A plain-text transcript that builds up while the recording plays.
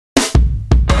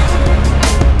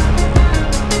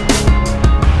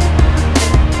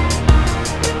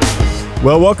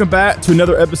Well, welcome back to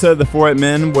another episode of the 4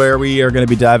 Men, where we are going to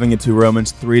be diving into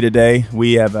Romans 3 today.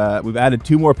 We've added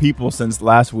 2 more people since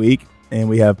last week, and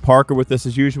we have Parker with us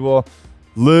as usual.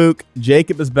 Luke,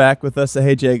 Jacob is back with us. Say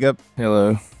hey, Jacob.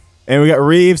 Hello. And we got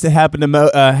Reeves that happened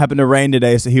to rain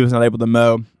today, so he was not able to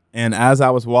mow. And as I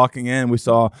was walking in, we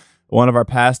saw one of our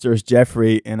pastors,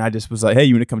 Jeffrey, and I just was like, "Hey,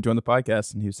 you want to come join the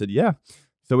podcast?" And he said, "Yeah."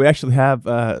 So we actually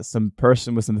have some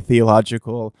person with some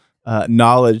theological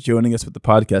knowledge joining us with the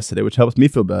podcast today, which helps me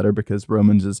feel better because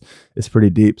Romans is pretty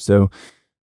deep. So,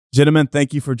 gentlemen,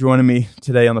 thank you for joining me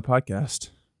today on the podcast.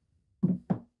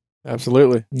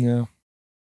 Absolutely. Yeah.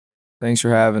 Thanks for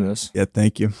having us. Yeah,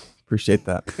 thank you. Appreciate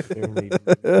that.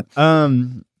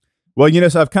 Well,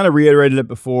 so I've kind of reiterated it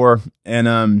before,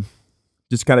 and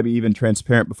just kind of be even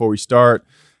transparent before we start.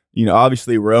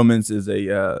 Obviously Romans is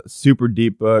a super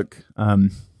deep book.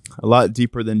 A lot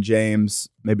deeper than James,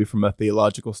 maybe from a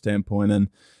theological standpoint. And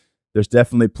there's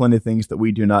definitely plenty of things that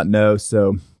we do not know.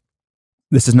 So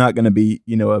this is not going to be,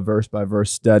 a verse by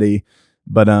verse study,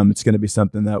 but it's going to be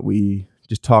something that we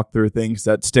just talk through things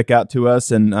that stick out to us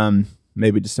and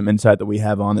maybe just some insight that we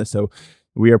have on it. So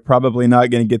we are probably not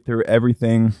going to get through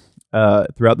everything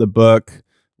throughout the book.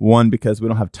 1, because we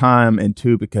don't have time, and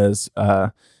 2, because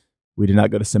we did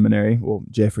not go to seminary. Well,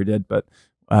 Jeffrey did, but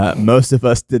most of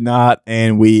us did not,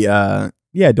 and we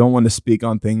don't want to speak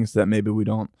on things that maybe we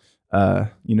don't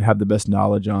have the best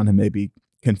knowledge on, and maybe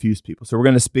confuse people. So we're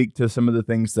going to speak to some of the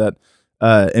things that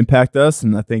impact us,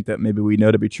 and I think that maybe we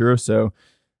know to be true. So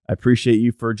I appreciate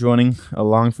you for joining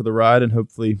along for the ride, and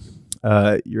hopefully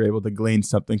you're able to glean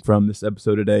something from this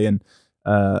episode today, and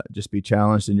just be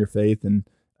challenged in your faith and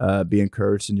be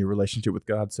encouraged in your relationship with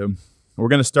God. So we're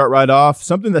going to start right off.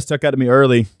 Something that stuck out to me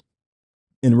early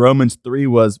in Romans 3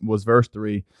 was verse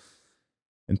 3.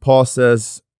 And Paul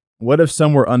says, "What if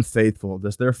some were unfaithful?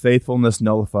 Does their faithfulness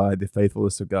nullify the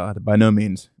faithfulness of God? By no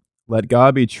means. Let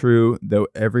God be true, though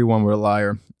everyone were a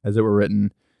liar, as it were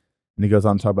written." And he goes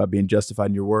on to talk about being justified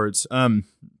in your words. And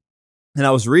I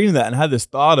was reading that and had this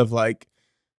thought of like,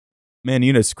 man,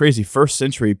 it's crazy. First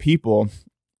century people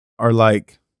are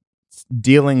like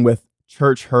dealing with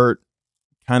church hurt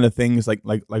kind of things like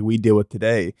we deal with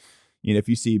today. If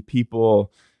you see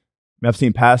people, I've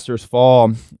seen pastors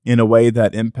fall in a way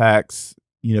that impacts,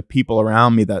 people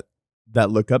around me that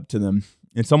look up to them.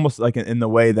 It's almost like in the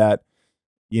way that,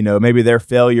 maybe their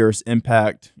failures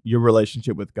impact your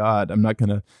relationship with God. I'm not going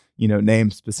to, name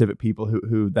specific people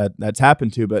who that's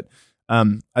happened to, but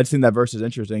I just think that verse is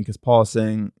interesting because Paul is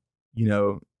saying,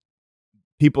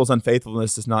 people's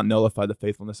unfaithfulness does not nullify the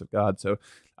faithfulness of God. So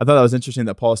I thought that was interesting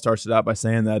that Paul starts it out by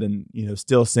saying that, and,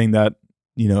 still seeing that,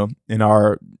 in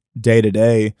our day to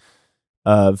day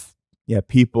of,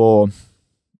 people,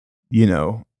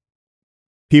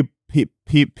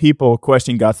 people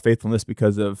questioning God's faithfulness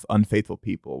because of unfaithful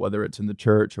people, whether it's in the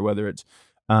church or whether it's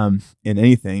in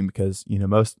anything, because,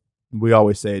 we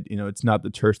always say, it's not the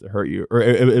church that hurt you, or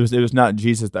it was not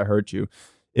Jesus that hurt you.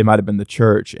 It might've been the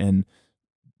church. And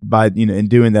by, in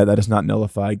doing that, that does not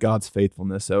nullify God's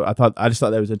faithfulness. So I just thought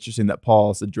that was interesting that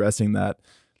Paul's addressing that,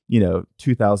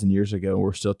 2,000 years ago.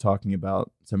 We're still talking about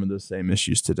some of those same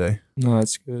issues today. No,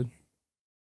 that's good.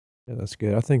 Yeah, that's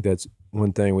good. I think that's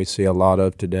one thing we see a lot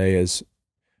of today is,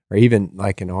 or even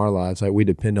like in our lives, like we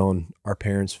depend on our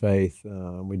parents' faith.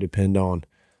 We depend on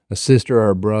a sister or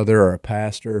a brother or a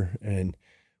pastor, and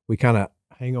we kind of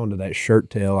hang on to that shirt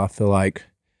tail. I feel like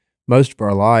most of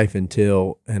our life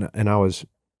until,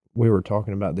 we were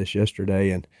talking about this yesterday,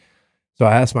 and so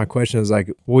I asked my question, I was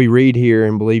like, we read here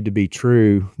and believe to be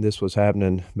true, this was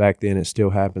happening back then, it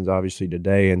still happens obviously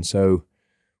today, and so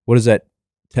what does that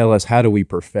tell us? How do we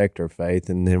perfect our faith?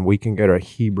 And then we can go to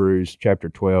Hebrews chapter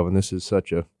 12, and this is I'm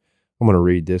going to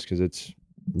read this because it's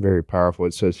very powerful.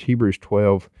 It says, Hebrews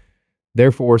 12,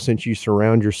 "Therefore, since you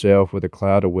surround yourself with a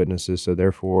cloud of witnesses," so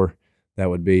therefore that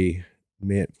would be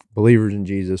believers in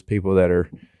Jesus, people that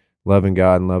are loving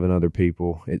God and loving other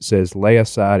people. It says, "Lay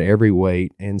aside every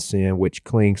weight and sin which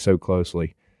clings so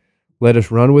closely. Let us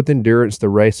run with endurance the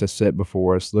race that's set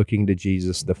before us, looking to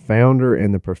Jesus, the founder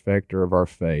and the perfecter of our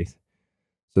faith."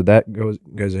 So that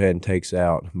goes ahead and takes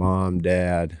out mom,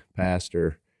 dad,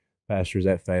 pastors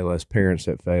that fail us, parents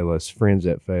that fail us, friends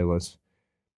that fail us.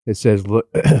 It says,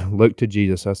 look to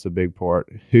Jesus, that's the big part,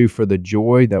 "who for the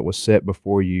joy that was set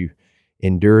before you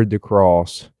endured the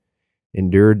cross,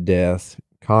 endured death,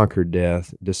 conquered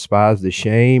death, despised the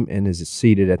shame, and is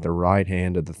seated at the right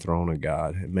hand of the throne of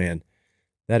God." And man,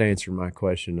 that answered my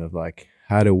question of like,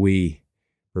 how do we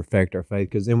perfect our faith?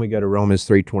 Because then we go to Romans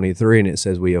 3:23, and it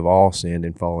says we have all sinned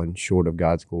and fallen short of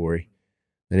God's glory.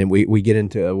 And then we get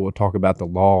into, we'll talk about the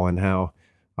law and how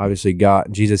obviously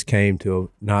Jesus came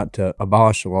to not to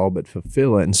abolish the law, but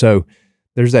fulfill it. And so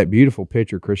there's that beautiful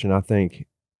picture, Christian. I think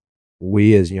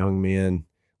we as young men,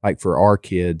 like for our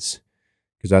kids,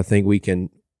 because I think we can,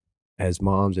 as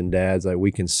moms and dads, like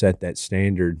we can set that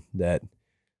standard that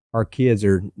our kids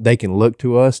they can look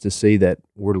to us to see that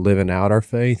we're living out our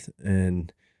faith.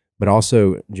 But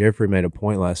also Jeffrey made a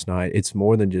point last night. It's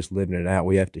more than just living it out.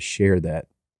 We have to share that,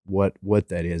 what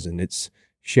that is. And it's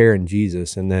sharing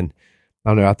Jesus. And then, I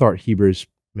don't know, I thought Hebrews,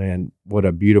 man, what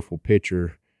a beautiful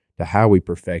picture to how we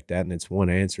perfect that. And it's one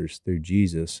answer is through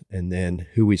Jesus and then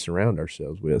who we surround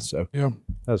ourselves with. So Yeah.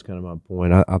 that was kind of my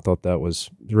point. I thought that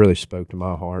really spoke to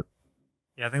my heart.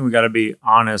 Yeah, I think we got to be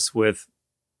honest with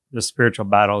the spiritual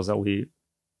battles that we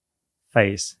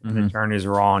face and the journeys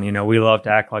we're on. You know, we love to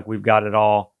act like we've got it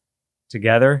all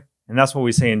together. And that's what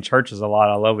we see in churches a lot.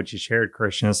 I love what you shared,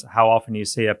 Christian, is how often you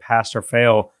see a pastor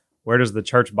fail. Where does the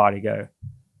church body go?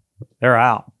 They're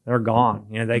out. They're gone.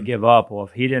 You know, they give up. Well,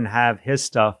 if he didn't have his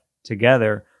stuff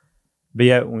together, but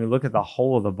yet when we look at the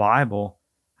whole of the Bible,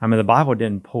 I mean, the Bible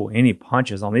didn't pull any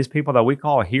punches on these people that we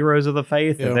call heroes of the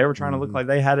faith. If they were trying to look like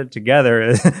they had it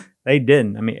together, they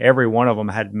didn't. I mean, every one of them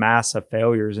had massive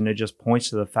failures, and it just points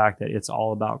to the fact that it's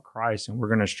all about Christ, and we're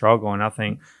going to struggle. And I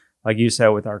think, like you said,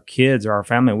 with our kids or our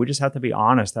family, we just have to be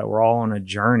honest that we're all on a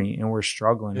journey and we're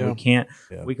struggling. We can't.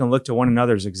 We can look to one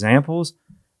another's examples,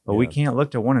 but we can't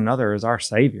look to one another as our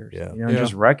saviors. You know,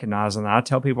 just recognizing that. I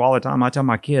tell people all the time, I tell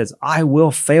my kids, I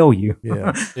will fail you.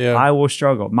 I will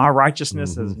struggle. My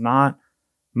righteousness is not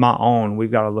my own.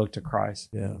 We've got to look to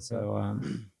Christ. So,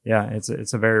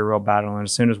 it's a very real battle. And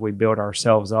as soon as we build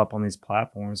ourselves up on these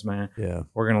platforms, man,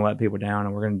 we're going to let people down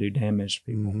and we're going to do damage to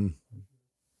people.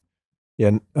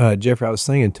 Jeffrey, I was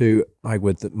thinking too, like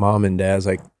with the mom and dads,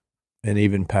 like, and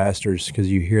even pastors,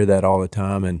 because you hear that all the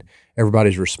time, and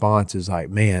everybody's response is like,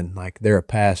 man, like they're a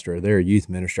pastor, they're a youth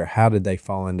minister. How did they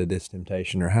fall into this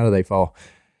temptation, or how do they fall?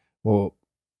 Well,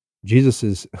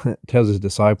 Jesus tells his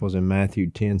disciples in Matthew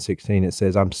 10:16, it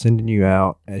says, I'm sending you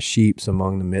out as sheep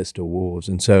among the midst of wolves.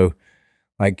 And so,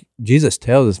 like Jesus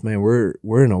tells us, man,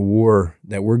 we're in a war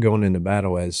that we're going into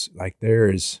battle as, like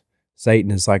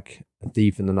Satan is like a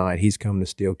thief in the night. He's come to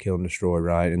steal, kill, and destroy,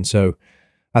 right? And so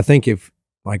I think if,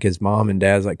 like as mom and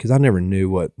dad's, like, because I never knew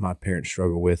what my parents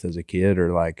struggled with as a kid,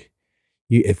 or like,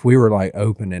 if we were like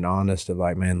open and honest of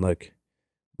like, man, look,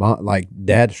 like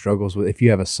dad struggles with, if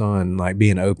you have a son, like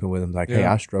being open with him, like, hey,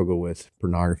 I struggle with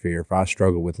pornography, or if I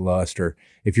struggle with lust, or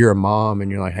if you're a mom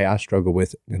and you're like, hey, I struggle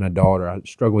with, and a daughter, I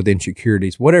struggle with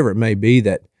insecurities, whatever it may be,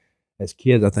 that as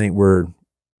kids, I think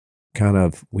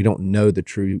we don't know the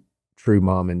true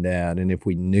mom and dad. And if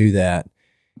we knew that,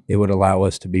 it would allow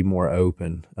us to be more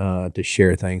open, to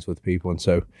share things with people. And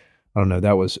so, I don't know,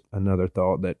 that was another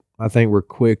thought, that I think we're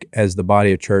quick as the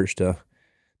body of church to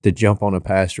jump on a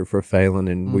pastor for failing,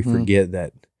 and we forget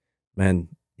that, man,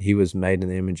 he was made in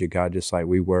the image of God just like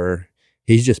we were.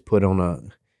 He's just put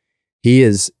on he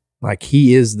is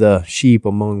the sheep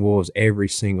among wolves every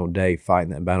single day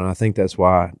fighting that battle. And I think that's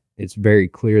why it's very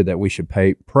clear that we should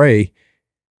pray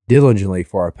diligently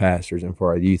for our pastors and for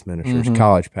our youth ministers,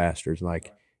 college pastors,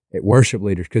 like worship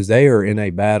leaders, because they are in a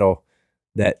battle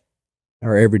that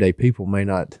our everyday people may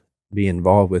not be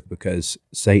involved with, because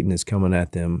Satan is coming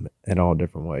at them in all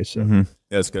different ways. So. Yeah,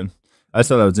 that's good. I just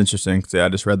thought that was interesting, because I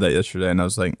just read that yesterday, and I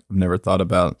was like, I've never thought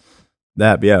about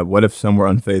that. But yeah, what if some were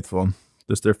unfaithful?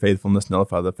 Does their faithfulness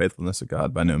nullify the faithfulness of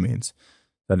God? By no means.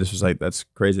 That just was like, that's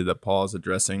crazy that Paul is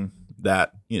addressing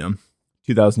that,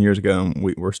 2,000 years ago,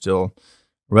 and we're still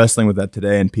wrestling with that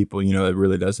today. And people, it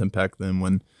really does impact them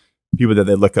when people that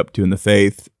they look up to in the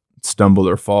faith stumble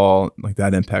or fall, like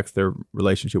that impacts their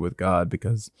relationship with God,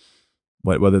 because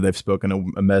whether they've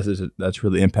spoken a message that's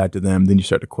really impacted them, then you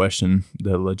start to question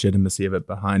the legitimacy of it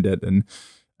behind it. And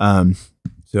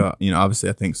so, obviously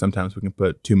I think sometimes we can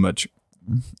put too much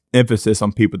emphasis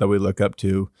on people that we look up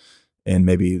to, and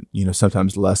maybe,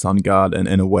 sometimes less on God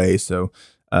in a way. So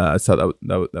I thought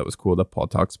that was cool that Paul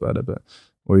talks about it. But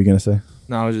what were you going to say?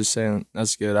 No, I was just saying,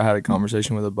 that's good. I had a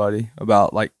conversation with a buddy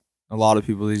about, like, a lot of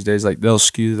people these days, like, they'll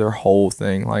skew their whole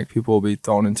thing. Like, people will be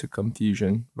thrown into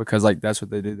confusion because, like, that's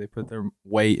what they do. They put their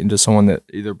weight into someone that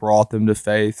either brought them to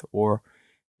faith or,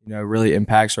 really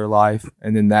impacts their life.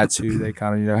 And then that's who they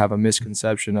kind of, have a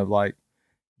misconception of, like,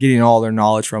 getting all their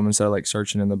knowledge from, instead of, like,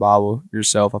 searching in the Bible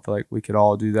yourself. I feel like we could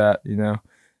all do that,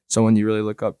 someone you really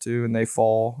look up to, and they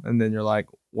fall. And then you're like,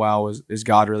 wow, is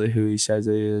God really who he says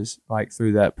he is, like,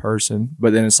 through that person?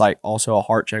 But then it's like also a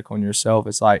heart check on yourself.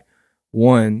 It's like,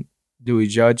 one, do we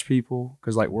judge people?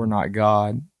 Because, like, we're not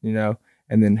God,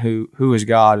 and then who is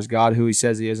God? Is God who he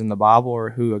says he is in the Bible,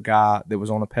 or who a guy that was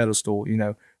on a pedestal,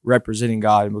 representing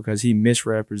God, and because he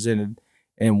misrepresented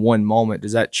in one moment,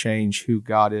 does that change who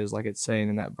God is, like it's saying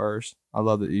in that verse? I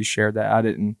love that you shared that. I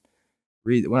didn't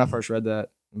read when I first read that,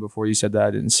 and before you said that,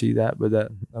 I didn't see that, but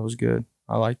that was good.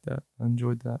 I like that. I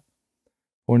enjoyed that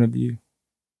point of view.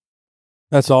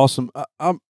 That's awesome.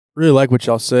 I really like what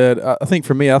y'all said. I think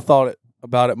for me, I thought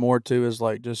about it more too as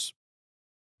like just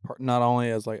not only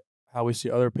as like how we see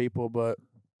other people, but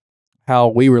how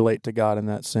we relate to God in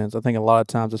that sense. I think a lot of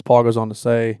times, as Paul goes on to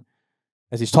say,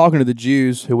 as he's talking to the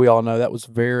Jews, who we all know that was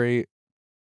very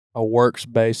a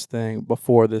works-based thing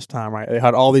before this time, right? They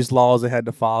had all these laws they had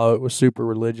to follow. It was super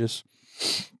religious.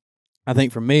 I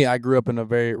think for me, I grew up in a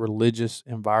very religious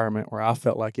environment where I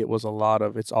felt like it was a lot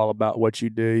of it's all about what you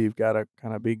do. You've got to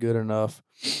kind of be good enough.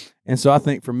 And so I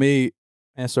think for me,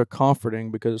 and it's so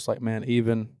comforting because it's like, man,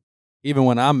 even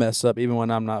when I mess up, even when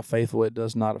I'm not faithful, it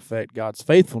does not affect God's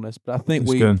faithfulness. But I think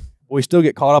we still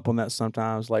get caught up on that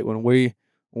sometimes. Like when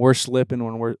we're slipping,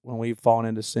 when we've fallen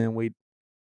into sin,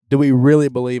 do we really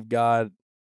believe God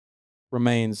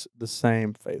remains the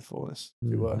same faithfulness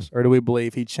to us? Or do we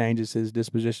believe he changes his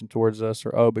disposition towards us?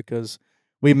 Or, because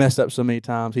we messed up so many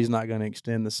times, he's not going to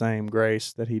extend the same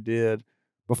grace that he did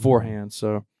beforehand.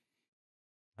 So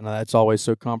I know that's always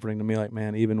so comforting to me. Like,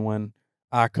 man, even when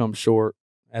I come short,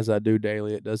 as I do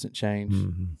daily, it doesn't change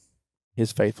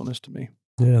his faithfulness to me.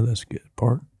 Yeah, that's good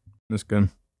part. That's good.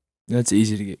 It's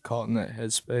easy to get caught in that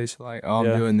headspace, like, oh,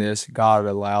 I'm doing this, God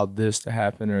allowed this to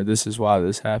happen, or this is why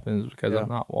this happens, because I'm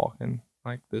not walking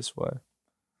like this way.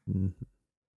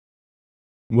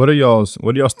 What are y'all's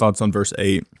thoughts on verse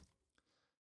 8?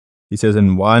 He says,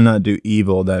 "And why not do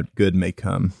evil that good may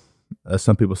come?"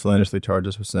 Some people slanderously charge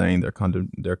us with saying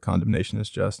their condemnation is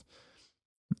just.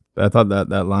 But I thought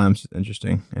that line was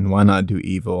interesting. And why not do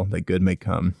evil that good may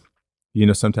come?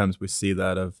 Sometimes we see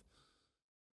that of,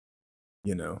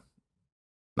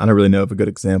 I don't really know of a good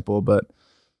example, but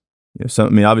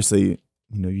obviously,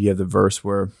 you have the verse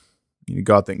where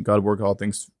God work all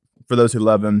things for those who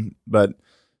love him, but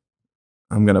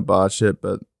I'm gonna botch it.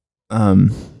 But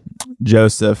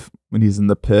Joseph, when he's in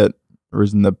the pit, or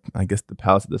is in the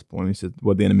palace at this point, he said,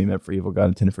 "What the enemy meant for evil, God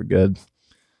intended for good."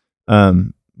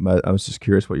 But I was just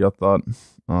curious what y'all thought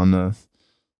on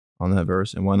that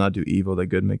verse, and why not do evil that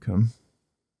good may come?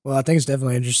 Well, I think it's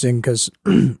definitely interesting because,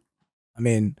 I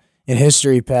mean, in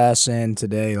history past and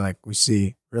today, like we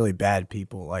see really bad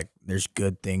people, like there's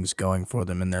good things going for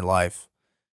them in their life.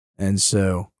 And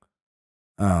so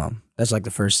that's like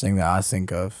the first thing that I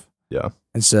think of. Yeah.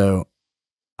 And so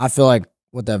I feel like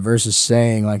what that verse is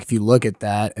saying, like if you look at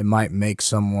that, it might make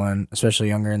someone, especially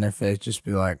younger in their faith, just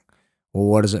be like, well,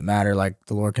 what does it matter? Like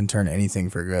the Lord can turn anything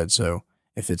for good. So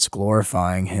if it's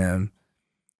glorifying him,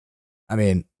 I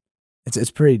mean, it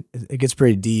gets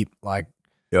pretty deep. Like,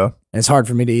 yeah, and it's hard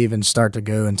for me to even start to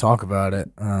go and talk about it.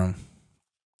 Just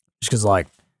because like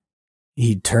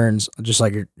he turns, just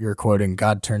like you're quoting,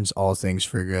 God turns all things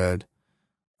for good.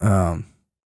 And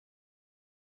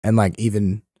like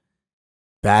even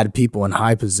bad people in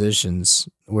high positions,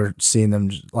 we're seeing them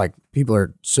like people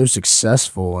are so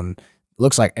successful and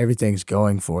looks like everything's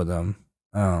going for them.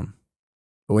 But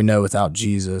we know without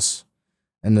Jesus,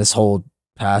 and this whole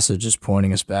passage is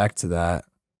pointing us back to that.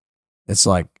 It's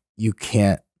like you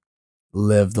can't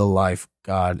live the life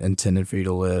God intended for you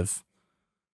to live.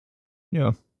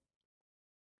 Yeah.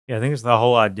 Yeah, I think it's the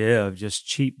whole idea of just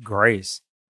cheap grace.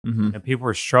 And people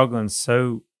are struggling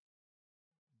so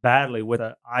badly with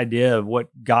the idea of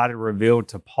what God had revealed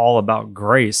to Paul about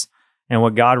grace. And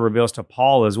what God reveals to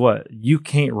Paul is what? You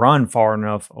can't run far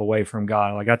enough away from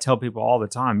God. Like I tell people all the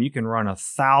time, you can run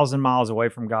 1,000 miles away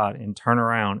from God and turn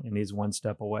around and he's one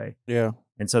step away. Yeah.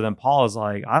 And so then Paul is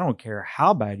like, I don't care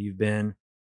how bad you've been.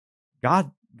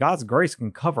 God's grace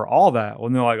can cover all that. Well,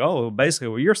 and they're like, oh, basically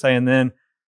what you're saying then,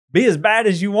 be as bad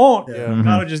as you want. Yeah.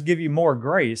 God will just give you more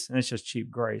grace. And it's just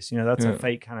cheap grace. That's a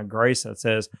fake kind of grace that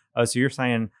says, oh, so you're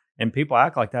saying, and people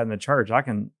act like that in the church, I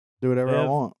can do whatever I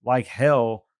want. Like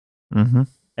hell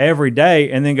every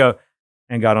day, and then go,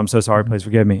 and God, I'm so sorry, please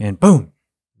forgive me. And boom,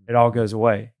 it all goes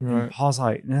away. Right. And Paul's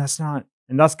like, no, that's not.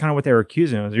 And that's kind of what they were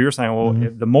accusing of. You're saying, well,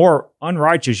 if the more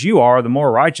unrighteous you are, the more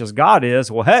righteous God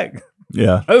is. Well, heck,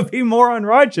 yeah, go be more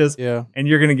unrighteous. Yeah. And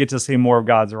you're going to get to see more of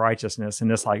God's righteousness. And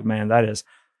it's like, man, that is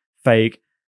fake.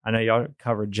 I know y'all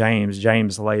covered James.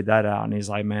 James laid that out, and he's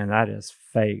like, man, that is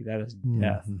fake. That is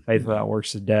death. Faith without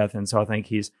works is death. And so I think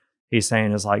he's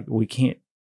saying is like, we can't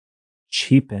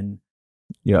cheapen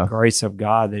the grace of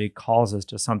God, that he calls us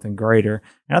to something greater.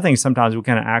 And I think sometimes we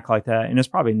kind of act like that, and it's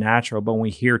probably natural, but when we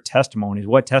hear testimonies,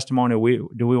 what testimony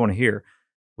do we want to hear?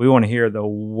 We want to hear the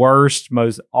worst,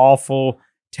 most awful,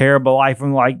 terrible life,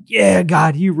 and we're like, yeah,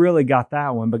 God, you really got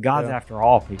that one. But God's Yeah. after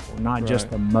all people, not just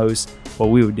Right. the most, what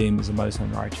we would deem as the most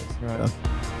unrighteous. Right.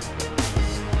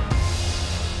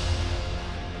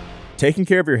 Taking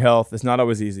care of your health is not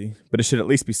always easy, but it should at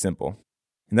least be simple.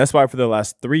 And that's why for the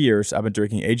last 3 years, I've been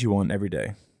drinking AG1 every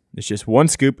day. It's just one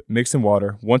scoop mixed in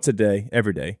water once a day,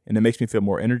 every day, and it makes me feel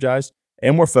more energized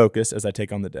and more focused as I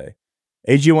take on the day.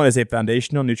 AG1 is a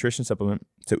foundational nutrition supplement,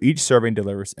 so each serving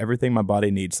delivers everything my body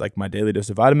needs, like my daily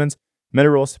dose of vitamins,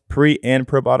 minerals, pre- and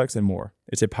probiotics, and more.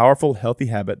 It's a powerful, healthy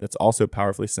habit that's also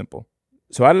powerfully simple.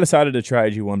 So I decided to try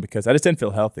AG1 because I just didn't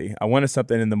feel healthy. I wanted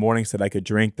something in the mornings that I could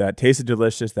drink that tasted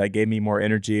delicious, that gave me more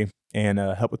energy and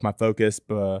help with my focus.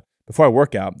 But before I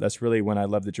work out, that's really when I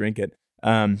love to drink it.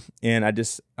 And I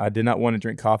did not want to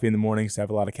drink coffee in the mornings to have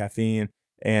a lot of caffeine.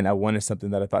 And I wanted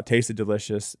something that I thought tasted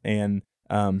delicious and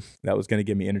that was going to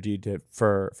give me energy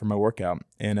for my workout.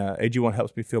 And AG1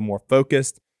 helps me feel more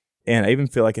focused. And I even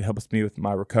feel like it helps me with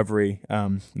my recovery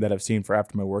that I've seen for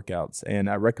after my workouts. And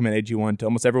I recommend AG1 to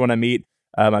almost everyone I meet.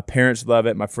 My parents love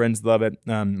it. My friends love it.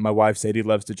 My wife, Sadie,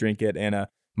 loves to drink it. And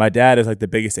my dad is like the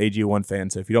biggest AG1 fan.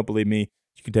 So if you don't believe me,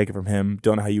 you can take it from him.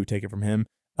 Don't know how you would take it from him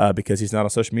because he's not on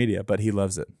social media, but he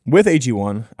loves it. With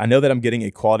AG1, I know that I'm getting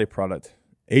a quality product.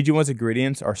 AG1's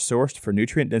ingredients are sourced for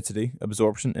nutrient density,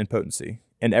 absorption, and potency.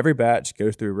 And every batch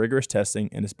goes through rigorous testing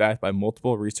and is backed by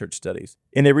multiple research studies.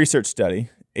 In a research study,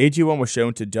 AG1 was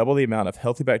shown to double the amount of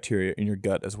healthy bacteria in your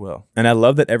gut as well. And I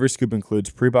love that every scoop includes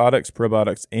prebiotics,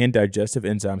 probiotics, and digestive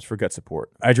enzymes for gut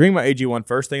support. I drink my AG1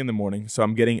 first thing in the morning, so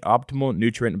I'm getting optimal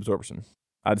nutrient absorption.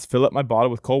 I just fill up my bottle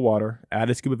with cold water, add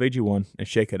a scoop of AG1, and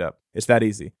shake it up. It's that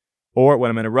easy. Or when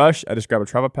I'm in a rush, I just grab a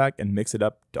travel pack and mix it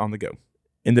up on the go.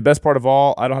 And the best part of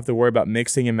all, I don't have to worry about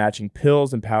mixing and matching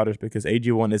pills and powders because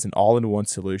AG1 is an all-in-one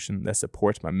solution that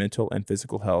supports my mental and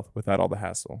physical health without all the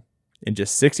hassle. In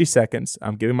just 60 seconds,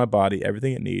 I'm giving my body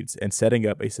everything it needs and setting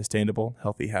up a sustainable,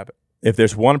 healthy habit. If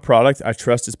there's one product I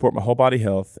trust to support my whole body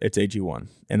health, it's AG1.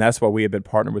 And that's why we have been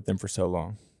partnered with them for so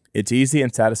long. It's easy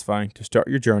and satisfying to start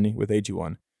your journey with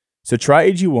AG1. So try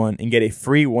AG1 and get a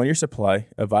free 1-year supply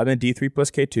of vitamin D3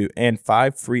 plus K2 and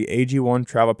 5 free AG1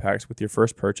 travel packs with your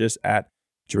first purchase at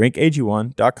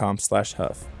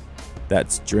drinkag1.com/huff.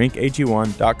 That's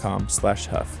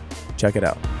drinkag1.com/huff. Check it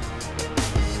out.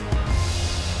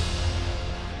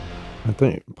 I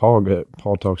think Paul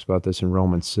talks about this in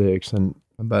Romans 6, and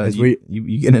But as you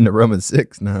get into Romans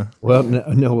 6 now. well,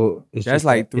 no, it's That's just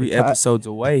like that 3 it- episodes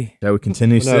away. That would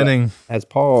continue Well, no, sinning. As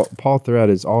Paul throughout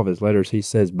all of his letters, he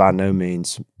says by no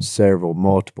means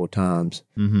multiple times,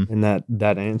 Mm-hmm. and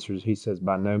that answers. He says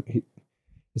by no.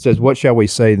 It says, "What shall we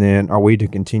say then? Are we to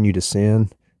continue to sin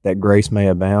that grace may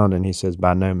abound?" And he says,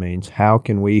 "By no means. How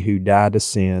can we who die to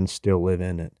sin still live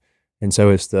in it?" And so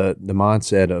it's the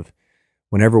mindset of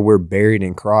whenever we're buried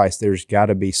in Christ, there's got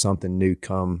to be something new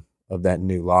come of that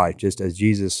new life. Just as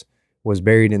Jesus was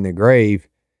buried in the grave,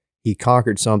 he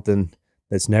conquered something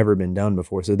that's never been done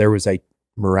before. So there was a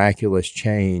miraculous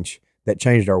change that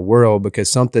changed our world because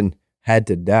something had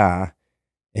to die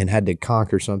and had to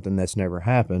conquer something that's never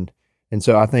happened. And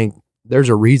so I think there's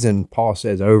a reason Paul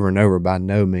says over and over, by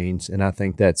no means. And I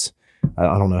think that's,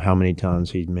 I don't know how many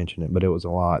times he's mentioned it, but it was a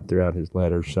lot throughout his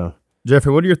letters. So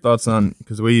Jeffrey, what are your thoughts on,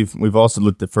 because we've also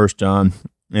looked at 1 John,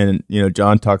 and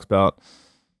John talks about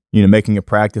making a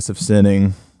practice of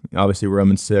sinning. Obviously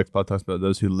Romans 6, Paul talks about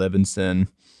those who live in sin.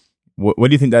 What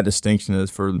do you think that distinction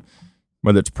is for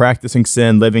whether it's practicing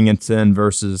sin, living in sin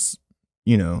versus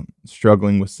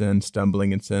struggling with sin,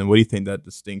 stumbling in sin? What do you think that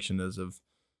distinction is of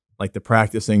like the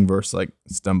practicing versus like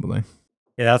stumbling?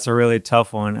 Yeah, that's a really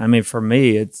tough one. I mean, for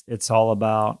me, it's all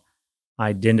about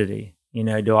identity.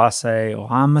 Do I say, "Oh,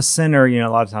 I'm a sinner"? A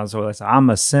lot of times they say, "I'm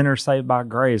a sinner saved by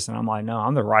grace," and I'm like, "No,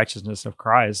 I'm the righteousness of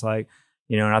Christ."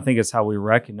 And I think it's how we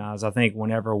recognize. I think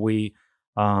whenever we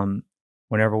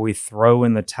throw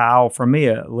in the towel, for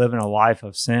me, living a life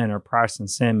of sin or practicing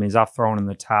sin means I've thrown in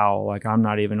the towel. Like I'm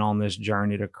not even on this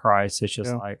journey to Christ. It's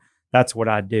just like, that's what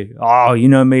I do. Oh,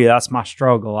 me, that's my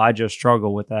struggle. I just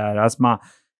struggle with that. That's my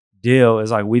deal,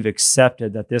 is like we've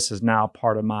accepted that this is now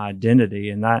part of my identity.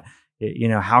 And that,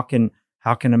 how can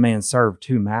a man serve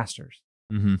two masters?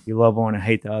 Mm-hmm. You love one and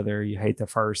hate the other. You hate the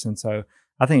first. And so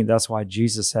I think that's why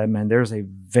Jesus said, man, there's a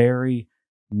very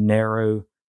narrow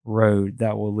road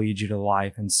that will lead you to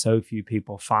life. And so few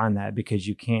people find that because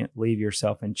you can't leave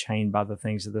yourself enchained by the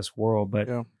things of this world.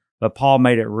 But Paul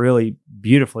made it really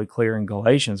beautifully clear in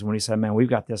Galatians when he said, man, we've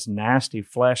got this nasty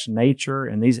flesh nature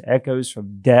and these echoes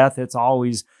from death. It's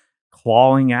always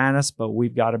clawing at us, but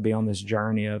we've got to be on this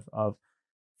journey of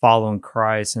following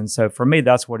Christ. And so for me,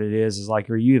 that's what it is like,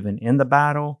 are you even in the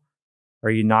battle are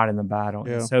you not in the battle?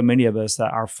 Yeah. And so many of us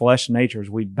that our flesh natures,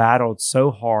 we battled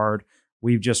so hard,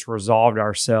 we've just resolved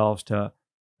ourselves to,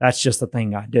 that's just the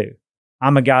thing I do.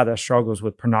 I'm a guy that struggles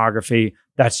with pornography.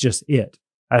 That's just it.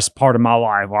 That's part of my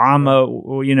life. Well, I'm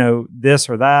this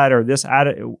or that or this,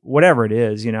 whatever it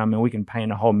is, I mean, we can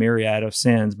paint a whole myriad of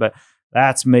sins, but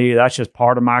that's me. That's just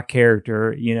part of my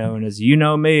character, and as you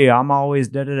know me, I'm always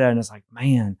da-da-da. And it's like,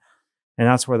 man, and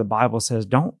that's where the Bible says,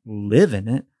 don't live in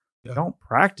it. Yeah. Don't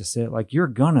practice it. Like, you're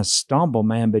going to stumble,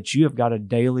 man, but you have got to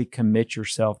daily commit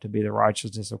yourself to be the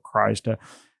righteousness of Christ, to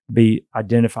be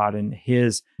identified in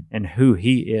his and who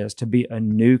he is, to be a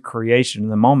new creation.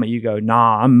 And the moment you go,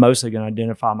 nah, I'm mostly going to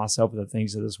identify myself with the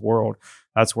things of this world.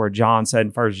 That's where John said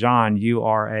in 1 John, you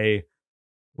are a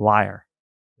liar.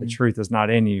 The truth is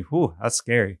not in you. Whew, that's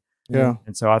scary. Yeah.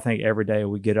 And so I think every day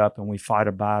we get up and we fight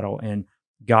a battle, and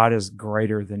God is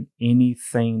greater than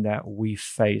anything that we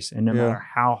face. And no matter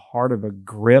how hard of a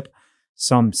grip,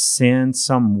 some sin,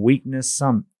 some weakness,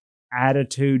 some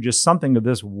attitude, just something of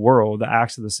this world, the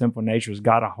acts of the sinful nature has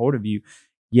got a hold of you.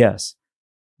 Yes,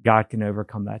 God can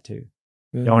overcome that too.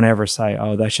 Yeah. Don't ever say,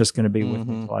 oh, that's just going to be with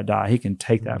me until I die. He can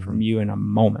take that from you in a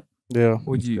moment. Yeah.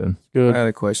 Would you? Good. I had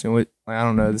a question. I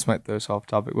don't know. This might throw us off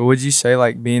topic, but would you say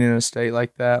like being in a state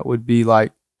like that would be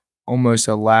like almost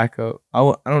a lack of?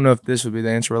 I don't know if this would be the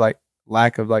answer. Like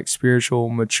lack of like spiritual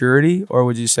maturity, or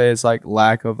would you say it's like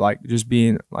lack of like just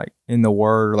being like in the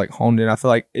Word or like honed in? I feel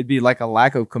like it'd be like a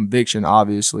lack of conviction,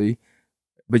 obviously,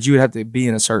 but you would have to be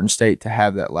in a certain state to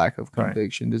have that lack of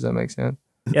conviction. Right. Does that make sense?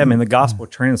 Yeah, I mean, the gospel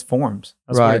transforms.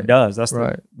 That's what it does. That's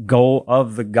the goal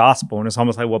of the gospel. And it's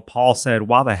almost like what Paul said,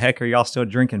 why the heck are y'all still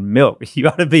drinking milk? You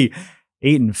ought to be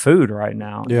eating food right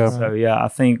now. Yeah. So, I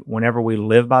think whenever we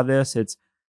live by this,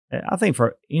 I think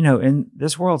in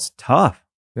this world's tough.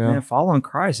 Yeah. Man, following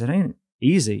Christ, it ain't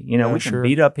easy. We can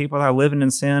beat up people that are living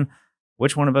in sin.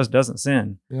 Which one of us doesn't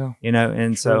sin? Yeah.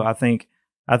 And so I think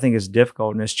it's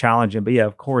difficult and it's challenging. But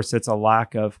of course, it's a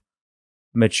lack of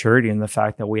maturity in the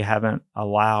fact that we haven't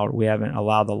allowed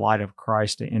the light of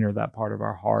Christ to enter that part of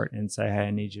our heart and say, hey,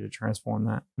 I need you to transform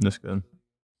that. That's good.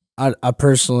 I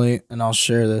personally, and I'll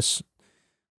share this,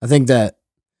 I think that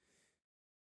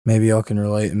maybe y'all can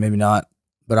relate and maybe not,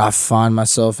 but I find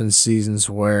myself in seasons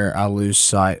where I lose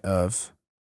sight of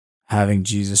having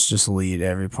Jesus just lead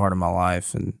every part of my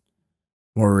life. And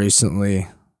more recently,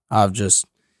 I've just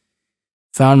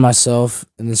found myself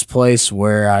in this place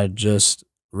where I just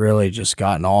really just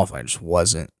gotten off. I just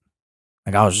wasn't.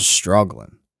 Like, I was just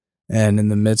struggling. And in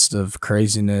the midst of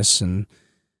craziness and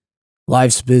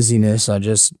life's busyness, I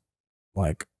just,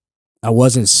 I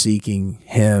wasn't seeking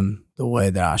him the way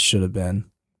that I should have been.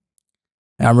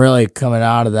 And I'm really coming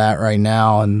out of that right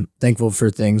now and thankful for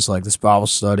things like this Bible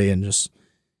study and just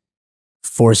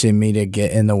forcing me to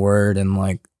get in the Word.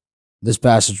 And, this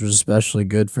passage was especially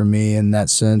good for me in that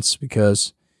sense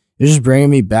because it's just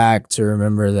bringing me back to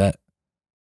remember that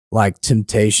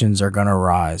temptations are going to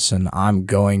rise, and I'm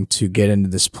going to get into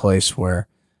this place where,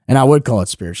 and I would call it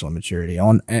spiritual immaturity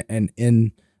and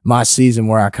in my season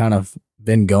where I kind of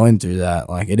been going through that,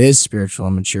 it is spiritual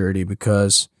immaturity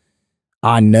because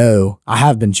I know I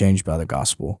have been changed by the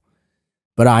gospel,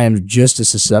 but I am just as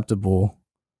susceptible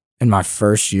in my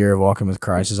first year of walking with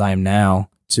Christ as I am now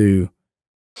to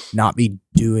not be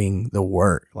doing the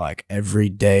work, every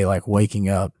day, waking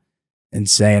up and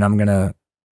saying, I'm going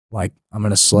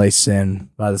to slay sin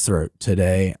by the throat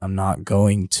today. I'm not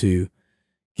going to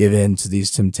give in to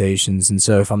these temptations. And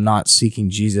so if I'm not seeking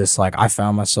Jesus, I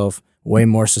found myself way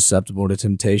more susceptible to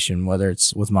temptation, whether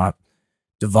it's with my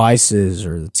devices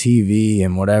or the TV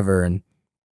and whatever. And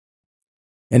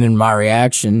in my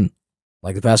reaction,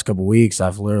 the past couple of weeks,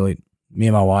 I've literally, me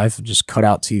and my wife have just cut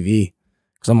out TV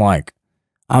because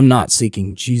I'm not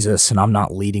seeking Jesus and I'm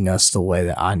not leading us the way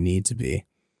that I need to be.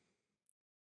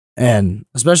 And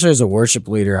especially as a worship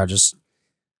leader, I just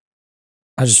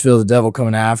feel the devil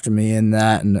coming after me in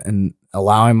that and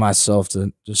allowing myself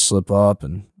to just slip up.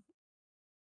 And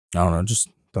I don't know, just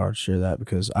thought I'd share that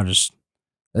because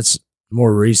that's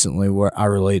more recently where I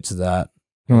relate to that.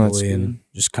 And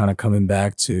just kind of coming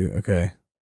back to, okay,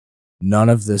 none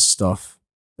of this stuff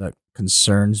that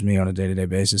concerns me on a day-to-day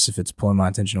basis, if it's pulling my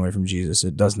attention away from Jesus,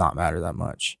 it does not matter that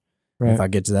much. Right. If I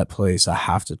get to that place, I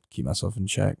have to keep myself in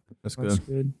check. That's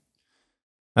good.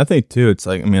 I think too, it's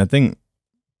I think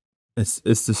it's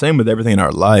the same with everything in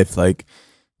our life.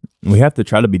 We have to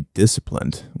try to be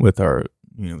disciplined with our,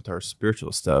 with our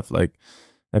spiritual stuff. I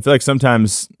feel like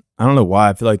sometimes, I don't know why,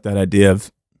 I feel like that idea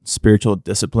of spiritual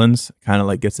disciplines kind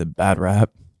of gets a bad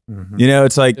rap. Mm-hmm.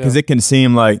 It's because it can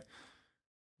seem like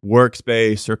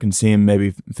works-based or can seem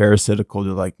maybe pharisaical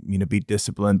to be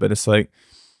disciplined, but it's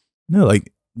no,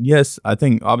 yes, I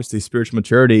think obviously spiritual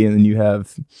maturity, and then you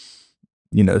have,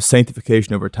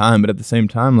 sanctification over time. But at the same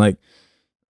time, like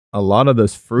a lot of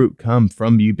those fruit come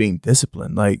from you being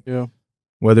disciplined. Like Yeah.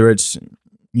 whether it's,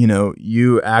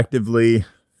 you actively,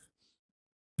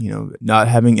 not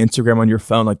having Instagram on your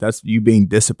phone, like that's you being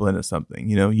disciplined at something.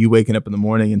 You waking up in the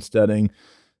morning and studying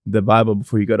the Bible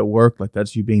before you go to work, like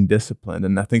that's you being disciplined.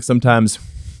 And I think sometimes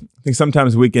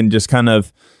we can just kind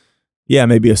of,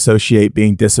 maybe associate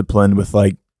being disciplined with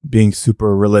like being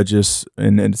super religious,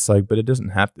 and it's like, but it doesn't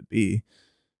have to be,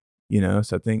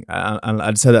 So I think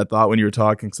I just had that thought when you were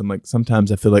talking. So I'm like,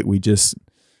 sometimes I feel like we just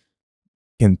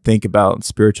can think about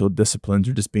spiritual disciplines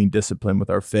or just being disciplined with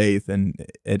our faith, and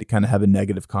it kind of have a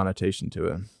negative connotation to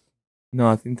it. No,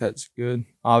 I think that's good.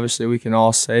 Obviously, we can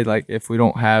all say, like, if we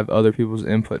don't have other people's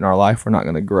input in our life, we're not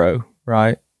going to grow,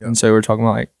 right? Yep. And so we're talking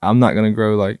about, like, I'm not going to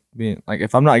grow, like, being, like,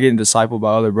 if I'm not getting discipled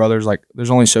by other brothers, like,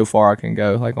 there's only so far I can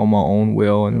go, like, on my own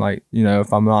will. And, like,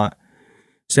 if I'm not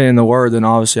saying the word, then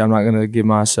obviously I'm not going to give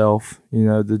myself,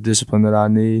 the discipline that I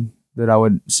need, that I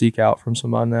would seek out from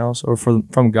somebody else or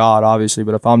from God, obviously.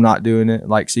 But if I'm not doing it,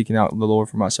 like, seeking out the Lord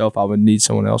for myself, I would need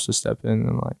someone else to step in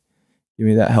and, like, give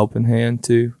me that helping hand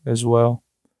too, as well.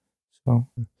 So,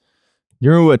 you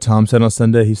remember what Tom said on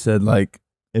Sunday? He said, like,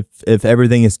 if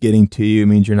everything is getting to you, it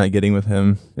means you're not getting with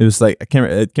Him. It was like I can't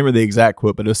remember the exact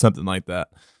quote, but it was something like that.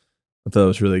 I thought it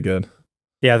was really good.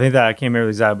 Yeah, I think that I can't remember the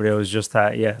exact, but it was just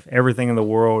that. Yeah, if everything in the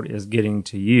world is getting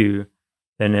to you,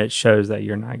 then it shows that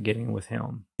you're not getting with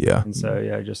Him. Yeah, and so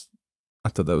I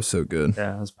thought that was so good.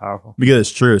 Yeah, that's powerful because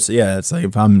it's true. So it's like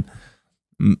if I'm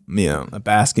a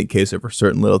basket case over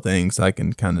certain little things, I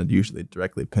can kind of usually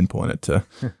directly pinpoint it to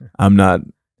I'm not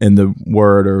in the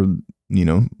word or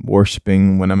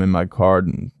worshiping when I'm in my car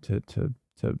and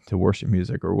to worship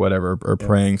music or whatever, or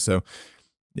praying. So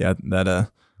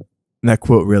that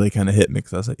quote really kind of hit me,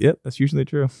 because I was like, yep, that's usually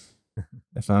true.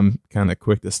 If I'm kind of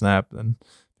quick to snap, then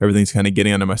everything's kind of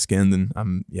getting under my skin, then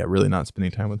I'm really not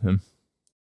spending time with Him.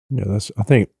 Yeah, I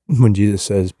think when Jesus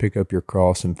says pick up your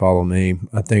cross and follow me,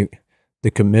 I think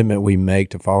the commitment we make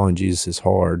to following Jesus is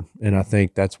hard. And I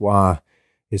think that's why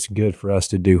it's good for us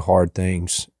to do hard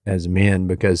things as men,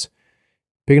 because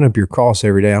picking up your cross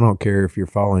every day, I don't care if you're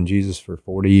following Jesus for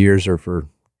 40 years or for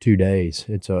 2 days.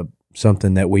 It's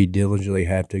something that we diligently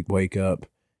have to wake up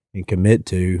and commit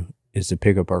to, is to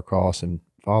pick up our cross and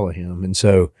follow Him. And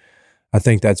so I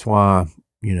think that's why,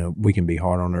 we can be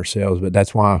hard on ourselves, but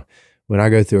that's why when I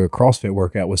go through a CrossFit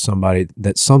workout with somebody,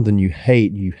 that's something you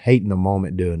hate in the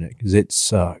moment doing it because it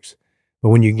sucks. But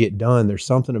when you get done, there's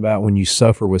something about when you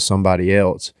suffer with somebody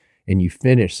else and you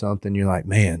finish something, you're like,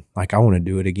 man, like I want to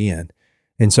do it again.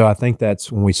 And so I think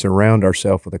that's when we surround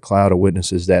ourselves with a cloud of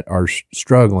witnesses that are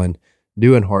struggling,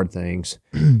 doing hard things,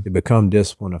 to become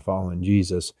disciplined of following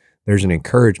Jesus. There's an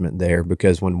encouragement there,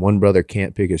 because when one brother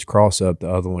can't pick his cross up, the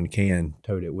other one can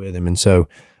tote it with him. And so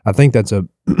I think that's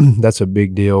a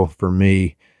big deal for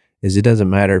me, is it doesn't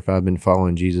matter if I've been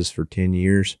following Jesus for 10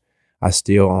 years, I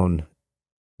still on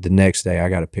the next day, I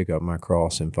got to pick up my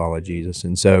cross and follow Jesus.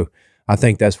 And so I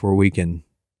think that's where we can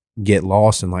get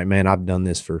lost and like, man, I've done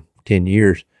this for 10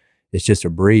 years. It's just a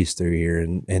breeze through here.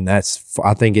 And that's,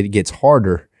 I think it gets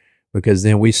harder, because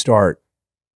then we start,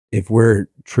 if we're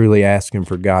truly asking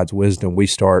for God's wisdom, we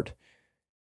start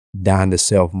dying to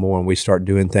self more, and we start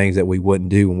doing things that we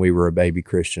wouldn't do when we were a baby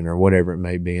Christian or whatever it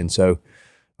may be. And so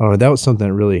that was something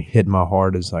that really hit my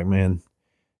heart, is like, man,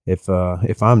 if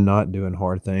I'm not doing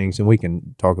hard things, and we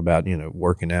can talk about,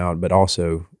 working out, but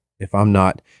also if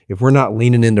we're not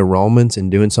leaning into Romans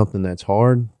and doing something that's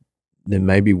hard, then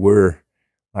maybe we're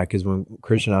like, because when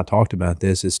Christian and I talked about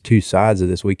this, it's two sides of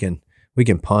this. We can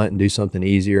punt and do something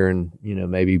easier, and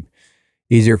maybe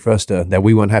easier for us that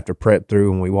we wouldn't have to prep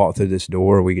through when we walk through this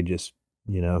door. We could just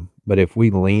but if we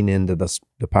lean into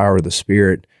the power of the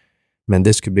Spirit, man,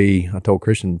 this could be, I told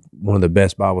Christian, one of the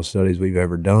best Bible studies we've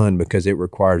ever done, because it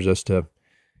requires us to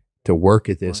work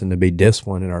at this and to be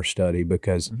disciplined in our study,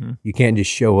 because you can't just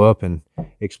show up and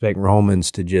expect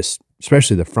Romans to just,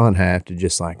 especially the front half, to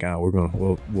just like,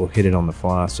 we'll hit it on the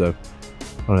fly. So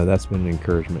I don't know, that's been an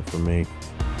encouragement for me.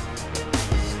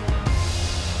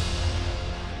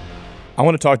 I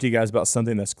want to talk to you guys about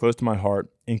something that's close to my heart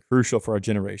and crucial for our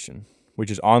generation, which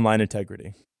is online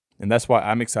integrity. And that's why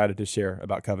I'm excited to share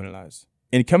about Covenant Eyes.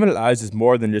 And Covenant Eyes is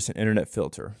more than just an internet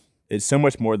filter. It's so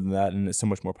much more than that, and it's so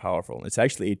much more powerful. It's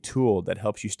actually a tool that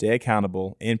helps you stay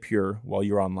accountable and pure while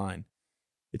you're online.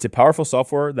 It's a powerful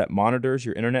software that monitors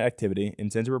your internet activity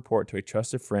and sends a report to a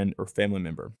trusted friend or family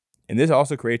member. And this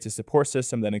also creates a support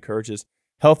system that encourages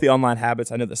healthy online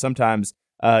habits. I know that sometimes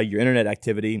your internet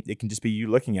activity, it can just be you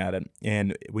looking at it.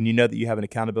 And when you know that you have an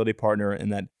accountability partner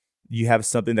and that you have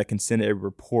something that can send a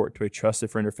report to a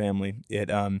trusted friend or family.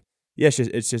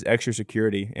 It's just extra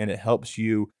security, and it helps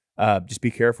you just be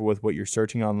careful with what you're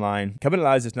searching online. Covenant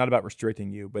Eyes is not about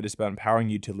restricting you, but it's about empowering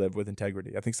you to live with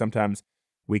integrity. I think sometimes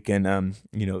we can,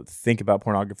 think about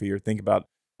pornography or think about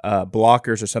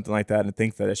blockers or something like that and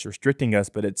think that it's restricting us,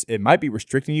 but it might be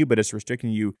restricting you, but it's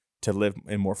restricting you to live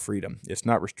in more freedom. It's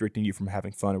not restricting you from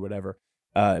having fun or whatever,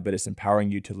 but it's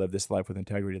empowering you to live this life with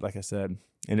integrity, like I said.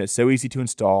 And it's so easy to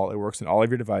install. It works on all of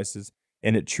your devices,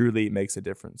 and it truly makes a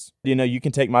difference. You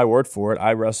can take my word for it.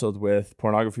 I wrestled with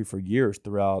pornography for years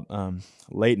throughout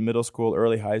late middle school,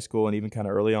 early high school, and even kind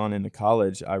of early on into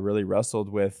college. I really wrestled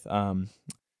with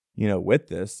with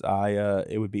this.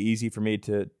 It would be easy for me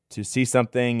to see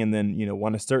something and then,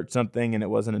 want to search something. And it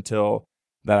wasn't until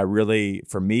that I really,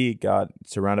 for me, got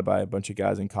surrounded by a bunch of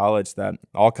guys in college that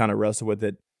all kind of wrestled with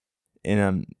it.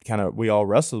 And we all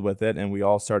wrestled with it, and we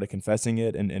all started confessing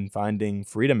it and finding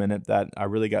freedom in it, that I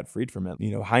really got freed from it.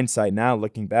 Hindsight now,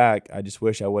 looking back, I just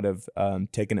wish I would have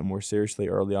taken it more seriously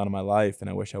early on in my life. And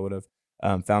I wish I would have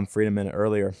found freedom in it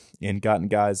earlier and gotten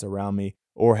guys around me,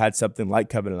 or had something like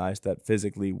Covenant Eyes that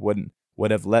physically would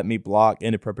have let me block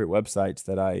inappropriate websites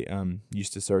that I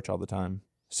used to search all the time.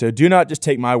 So do not just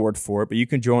take my word for it, but you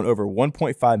can join over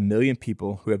 1.5 million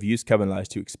people who have used Covenant Eyes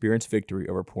to experience victory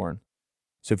over porn.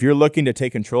 So if you're looking to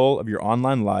take control of your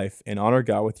online life and honor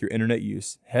God with your internet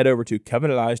use, head over to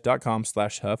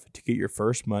covenanteyes.com/Huff to get your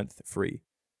first month free.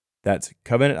 That's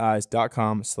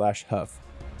covenanteyes.com/Huff.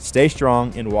 Stay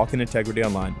strong and walk in integrity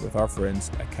online with our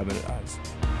friends at Covenant Eyes.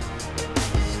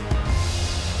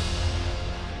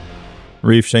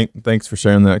 Reeves, thanks for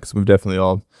sharing that, because we've definitely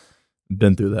all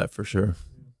been through that for sure.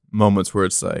 Moments where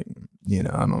it's like, I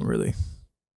don't really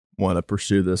want to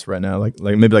pursue this right now. Like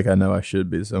maybe I know I should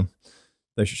be. So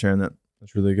thanks for sharing that.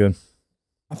 That's really good.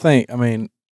 I mean,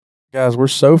 guys, we're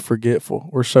so forgetful.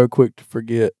 We're so quick to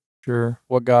forget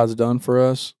what God's done for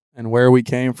us and where we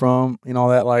came from and all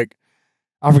that. Like,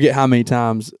 I forget how many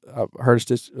times I've heard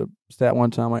a stat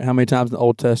one time, like how many times in the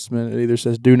Old Testament it either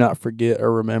says, do not forget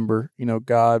or remember,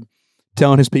 God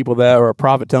telling his people that, or a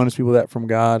prophet telling his people that from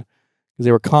God, because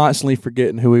they were constantly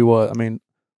forgetting who he was. I mean,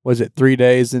 was it 3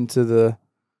 days into the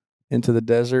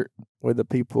desert with the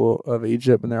people of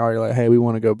Egypt, and they're already like, hey, we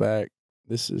want to go back.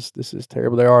 This is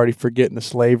terrible. They're already forgetting the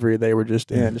slavery they were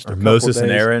just in. Just Moses and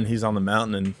Aaron, he's on the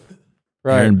mountain, and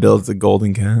right. Aaron builds the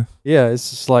golden calf. Yeah, it's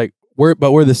just like we're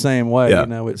the same way. Yeah,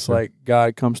 It's like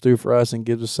God comes through for us and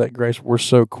gives us that grace. We're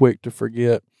so quick to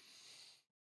forget.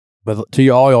 But to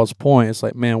y'all's point, it's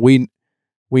like, man, we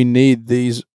need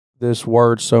this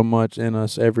word so much in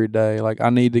us every day. Like, I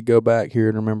need to go back here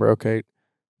and remember, okay,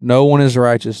 no one is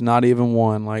righteous, not even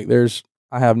one. Like,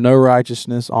 I have no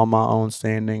righteousness on my own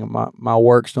standing. My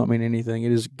works don't mean anything.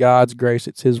 It is God's grace.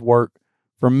 It's his work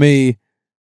for me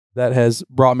that has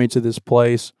brought me to this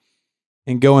place.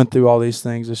 And going through all these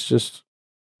things, it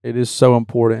is so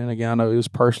important. And again, I know it was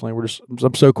personally,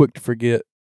 I'm so quick to forget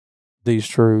these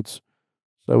truths.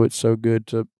 So it's so good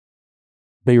to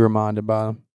be reminded by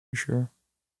them. For sure.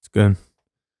 It's good.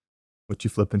 What you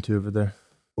flipping to over there?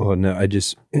 Well, no, I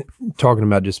just, talking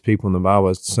about just people in the Bible,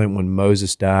 it's the same when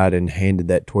Moses died and handed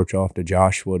that torch off to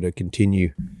Joshua to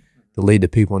continue to lead the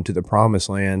people into the promised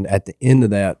land. At the end of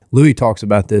that, Louis talks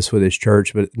about this with his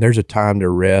church, but there's a time to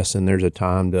rest and there's a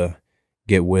time to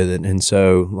get with it. And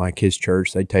so, like his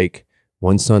church, they take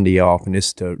one Sunday off, and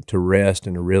it's to rest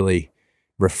and to really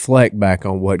reflect back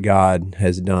on what God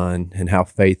has done and how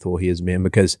faithful he has been,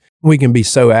 because we can be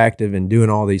so active in doing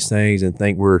all these things and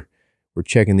think we're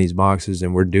checking these boxes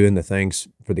and we're doing the things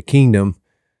for the kingdom.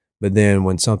 But then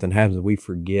when something happens, we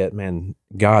forget, man,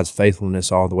 God's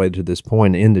faithfulness all the way to this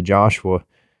point. Into Joshua,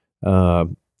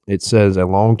 it says, a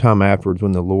long time afterwards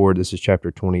when the Lord, this is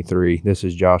chapter 23, this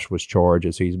is Joshua's charge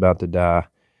as he's about to die.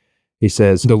 He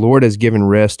says, the Lord has given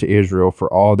rest to Israel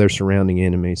for all their surrounding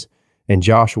enemies. And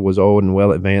Joshua was old and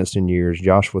well advanced in years.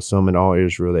 Joshua summoned all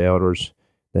Israel, the elders,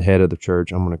 the head of the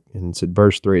church. And it's at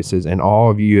verse 3, it says, and all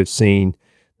of you have seen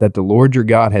that the Lord your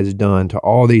God has done to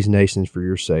all these nations for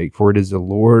your sake. For it is the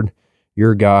Lord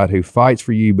your God who fights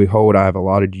for you. Behold, I have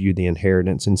allotted you the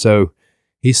inheritance. And so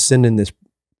he's sending this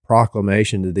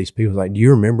proclamation to these people, like, do you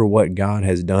remember what God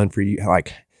has done for you?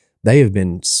 Like, they have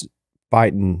been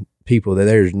fighting people that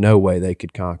there's no way they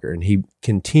could conquer. And he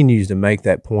continues to make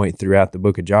that point throughout the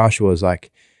book of Joshua, is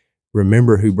like,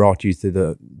 remember who brought you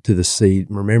to the sea.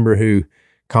 Remember who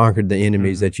conquered the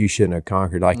enemies that you shouldn't have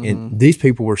conquered. Like, and these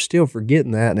people were still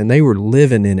forgetting that, and they were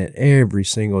living in it every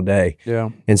single day. Yeah.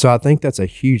 And so I think that's a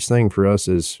huge thing for us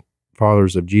as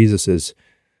followers of Jesus, is,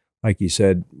 like you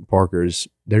said, Parker, is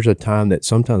there's a time that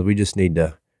sometimes we just need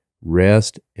to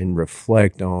rest and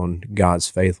reflect on God's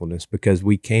faithfulness, because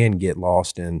we can get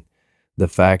lost in the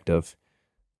fact of,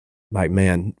 like,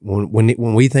 man,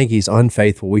 when we think he's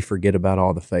unfaithful, we forget about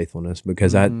all the faithfulness,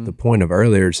 because the point of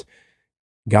earlier is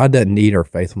God doesn't need our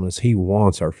faithfulness. He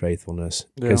wants our faithfulness,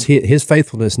 because his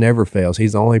faithfulness never fails.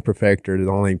 He's the only perfecter,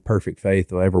 the only perfect faith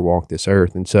that will ever walk this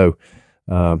earth. And so,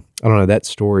 I don't know, that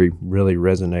story really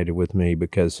resonated with me,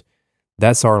 because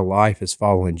that's our life is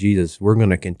following Jesus. We're going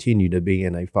to continue to be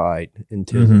in a fight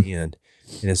until the end.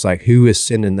 And it's like, who is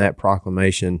sending that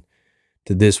proclamation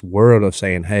to this world of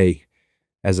saying, hey,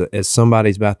 as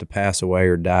somebody's about to pass away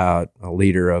or die, a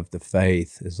leader of the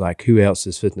faith is like, who else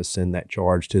is fitting to send that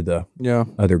charge to the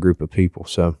other group of people?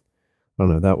 So I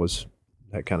don't know,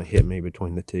 that kind of hit me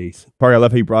between the teeth. Parker, I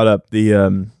love how you brought up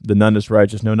the none is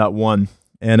righteous, no, not one.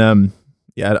 And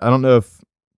yeah, I don't know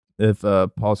if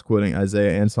Paul's quoting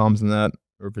Isaiah and Psalms in that,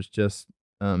 or if it's just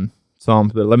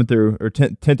Psalms, but 10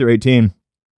 through 18,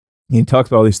 he talks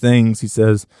about all these things. He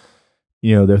says,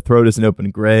 you know, their throat is an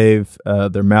open grave,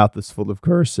 their mouth is full of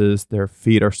curses, their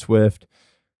feet are swift.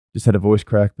 Just had a voice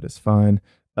crack, but it's fine.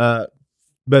 But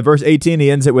verse 18,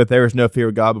 he ends it with, there is no fear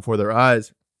of God before their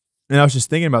eyes. And I was just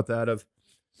thinking about that of,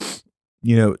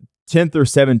 you know, 10 through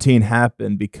 17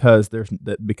 happened because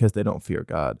they don't fear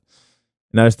God.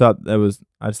 And I just thought it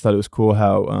was cool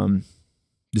how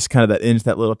just kind of that ends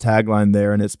that little tagline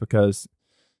there, and it's because,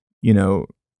 you know,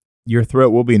 your throat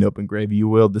will be an open grave. You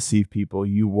will deceive people.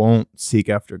 You won't seek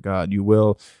after God. You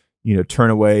will, you know, turn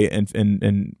away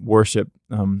and worship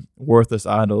worthless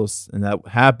idols, and that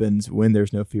happens when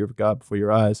there's no fear of God before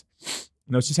your eyes.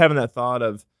 And I was just having that thought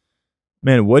of,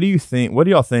 man, what do you think? What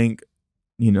do y'all think?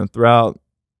 You know, throughout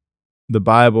the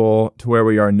Bible to where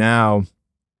we are now,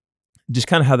 just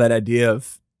kind of how that idea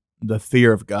of the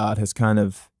fear of God has kind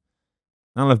of,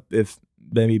 I don't know if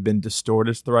maybe been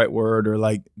distorted is the right word, or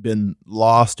like been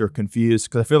lost or confused.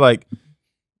 Because I feel like,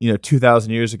 you know,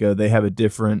 2,000 years ago, they have a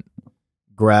different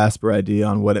grasp or idea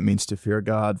on what it means to fear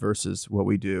God versus what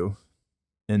we do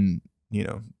in, you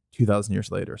know, 2,000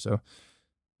 years later. So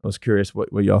I was curious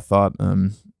what y'all thought,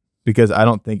 because I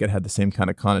don't think it had the same kind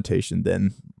of connotation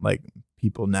then, like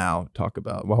people now talk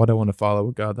about, why would I want to follow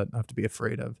a God that I have to be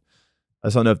afraid of? I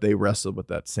just don't know if they wrestled with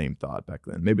that same thought back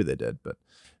then. Maybe they did, but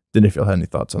didn't know if y'all had any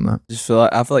thoughts on that.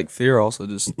 I feel like fear also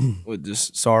just would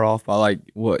just start off by like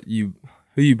who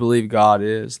you believe God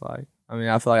is. Like, I mean,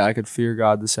 I feel like I could fear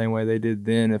God the same way they did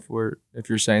then if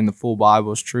you're saying the full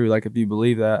Bible is true. Like, if you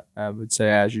believe that, I would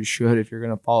say as you should if you're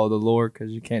gonna follow the Lord,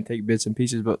 because you can't take bits and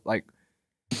pieces. But like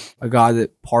a God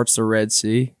that parts the Red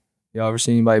Sea, y'all ever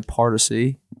seen anybody part a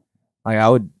sea? Like, I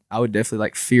would definitely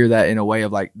like fear that in a way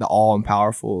of like the all and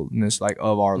powerfulness like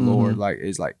of our Lord. Like,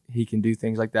 is like he can do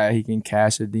things like that. He can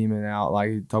cast a demon out. Like,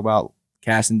 you talk about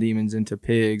casting demons into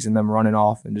pigs and them running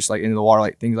off and just like into the water,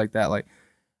 like things like that. Like,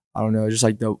 I don't know, just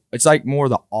like it's like more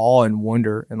the awe and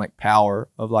wonder and like power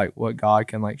of like what God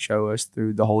can like show us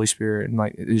through the Holy Spirit, and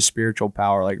like his spiritual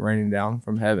power like raining down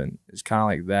from heaven. It's kind of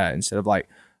like that, instead of like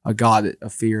a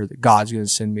fear that God's gonna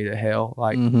send me to hell.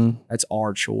 Like, that's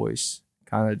our choice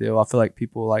kind of deal. I feel like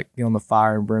people like get on the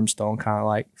fire and brimstone kind of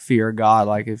like fear God.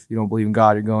 Like, if you don't believe in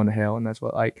God, you're going to hell. And that's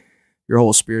what like your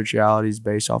whole spirituality is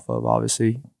based off of,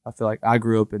 obviously. I feel like I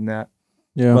grew up in that.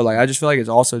 Yeah. But like, I just feel like it's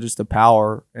also just the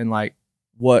power and like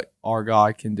what our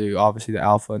God can do. Obviously the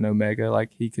Alpha and Omega,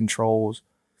 like he controls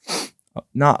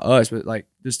not us, but like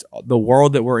just the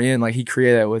world that we're in. Like, he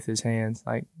created it with his hands.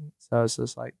 Like, so it's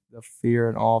just like the fear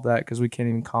and all of that, because we can't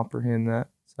even comprehend that.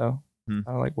 So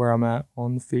I like where I'm at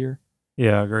on the fear.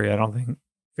 Yeah, I agree. I don't think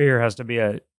fear has to be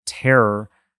a terror.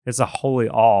 It's a holy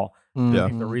awe. Yeah. I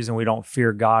think the reason we don't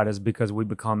fear God is because we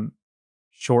become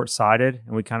short-sighted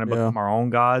and we kind of become our own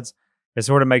gods. It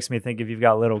sort of makes me think, if you've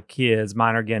got little kids,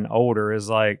 mine are getting older, is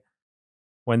like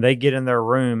when they get in their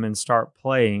room and start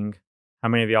playing, how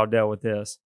many of y'all dealt with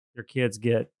this? Your kids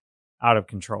get out of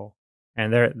control.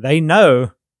 And they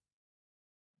know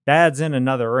Dad's in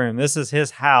another room. This is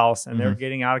his house, and they're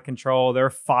getting out of control. They're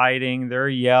fighting. They're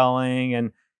yelling,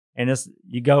 and it's,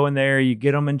 you go in there, you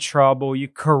get them in trouble, you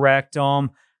correct them,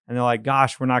 and they're like,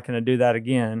 "Gosh, we're not going to do that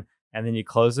again." And then you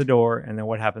close the door, and then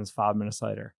what happens 5 minutes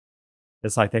later?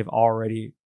 It's like they've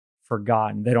already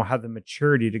forgotten. They don't have the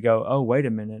maturity to go, "Oh, wait a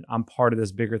minute, I'm part of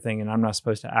this bigger thing, and I'm not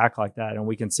supposed to act like that." And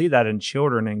we can see that in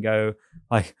children and go,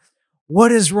 like,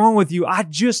 "What is wrong with you? I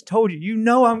just told you. You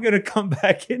know I'm going to come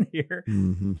back in here."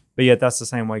 But yet that's the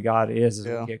same way God is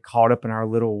we get caught up in our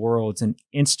little worlds, and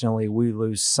instantly we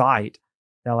lose sight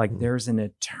that like there's an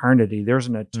eternity. There's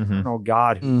an eternal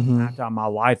God who mapped out my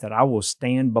life, that I will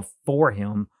stand before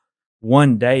him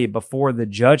one day before the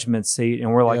judgment seat,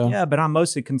 and we're like, Yeah. yeah, but I'm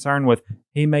mostly concerned with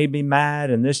he made me mad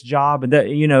and this job and that,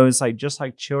 you know, it's like just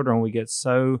like children, we get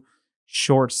so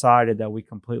short-sighted that we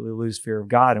completely lose fear of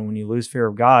God. And when you lose fear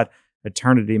of God,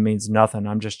 eternity means nothing.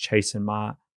 I'm just chasing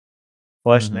my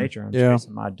flesh nature. I'm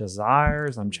chasing my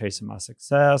desires. I'm chasing my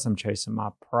success. I'm chasing my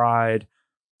pride.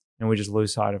 And we just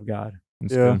lose sight of God.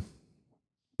 That's Yeah. good.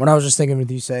 What I was just thinking with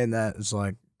you saying that is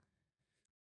like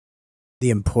the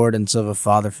importance of a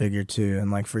father figure too, and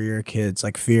like for your kids,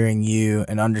 like fearing you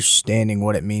and understanding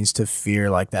what it means to fear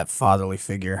like that fatherly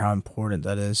figure, how important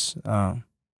that is, and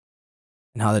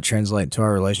how that translates to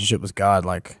our relationship with God.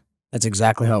 Like that's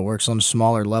exactly how it works on a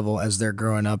smaller level as they're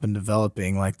growing up and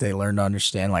developing. Like they learn to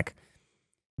understand, like,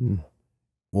 well,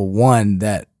 one,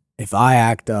 that if I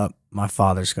act up, my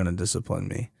father's going to discipline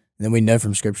me. And then we know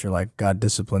from scripture, like God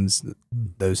disciplines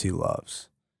those he loves,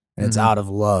 and it's out of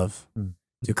love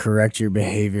to correct your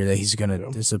behavior that he's going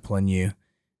to discipline you.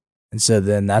 And so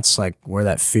then that's like where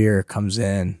that fear comes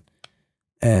in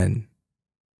and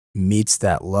meets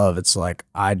that love. It's like,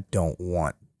 I don't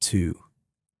want to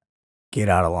get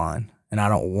out of line and I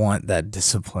don't want that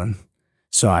discipline.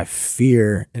 So I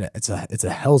fear, and it's a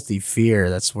healthy fear.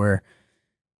 That's where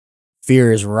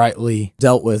fear is rightly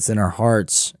dealt with in our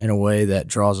hearts in a way that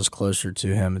draws us closer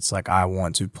to him. It's like, I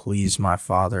want to please my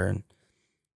father. And,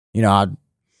 you know,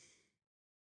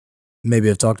 maybe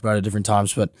I've talked about it at different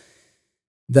times, but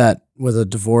that with a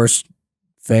divorced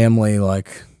family,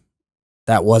 like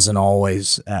that wasn't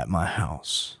always at my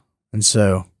house. And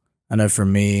so I know for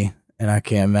me, and I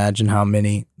can't imagine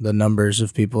the numbers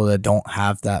of people that don't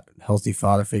have that healthy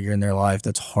father figure in their life,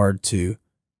 that's hard to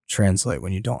translate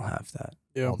when you don't have that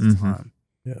all the time.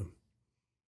 Yeah.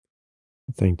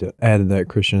 I think to add to that,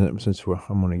 Christian, since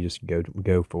I'm going to just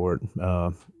go for it,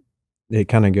 it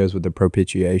kind of goes with the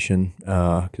propitiation,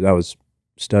 because I was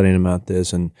studying about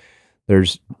this, and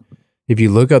if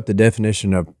you look up the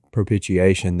definition of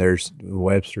propitiation,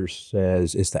 Webster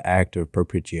says it's the act of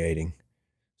propitiating.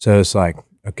 So it's like,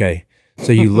 okay,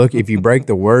 so you look, if you break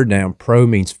the word down, pro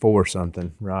means for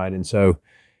something, right? And so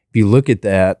if you look at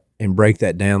that and break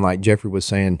that down, like Jeffrey was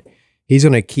saying,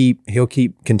 he'll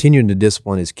keep continuing to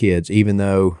discipline his kids, even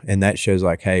though, and that shows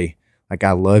like, hey, like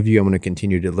I love you, I'm going to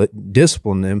continue to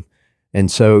discipline them. And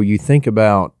so you think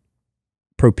about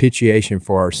propitiation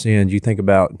for our sins. You think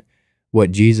about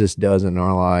what Jesus does in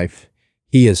our life.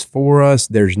 He is for us.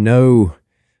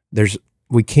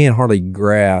 We can't hardly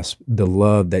grasp the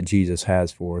love that Jesus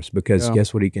has for us, because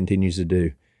guess what he continues to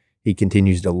do? He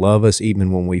continues to love us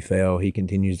even when we fail. He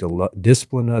continues to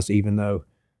discipline us even though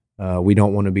we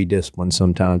don't want to be disciplined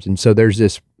sometimes. And so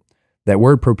there's that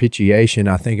word propitiation,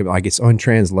 I think of like it's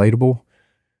untranslatable.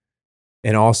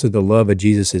 And also the love of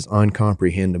Jesus is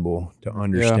uncomprehendable to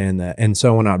understand that. And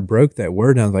so when I broke that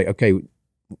word down, I was like, okay,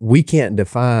 we can't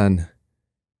define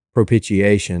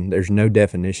propitiation. There's no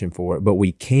definition for it, but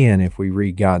we can if we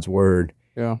read God's word.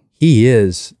 Yeah. He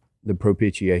is the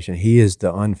propitiation. He is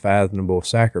the unfathomable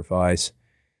sacrifice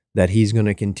that he's going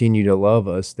to continue to love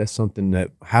us. That's something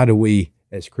that, how do we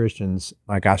as Christians,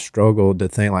 like I struggle to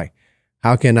think like,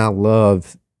 how can I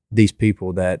love these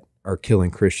people that are killing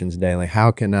Christians daily?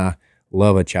 How can I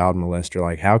love a child molester?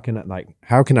 Like, how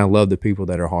can I love the people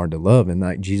that are hard to love? And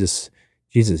like Jesus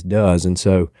does. And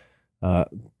so,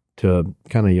 to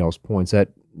kind of y'all's points,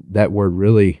 that word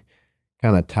really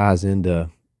kind of ties into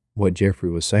what Jeffrey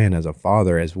was saying as a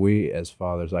father, as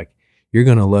fathers, like you're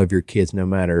going to love your kids no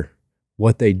matter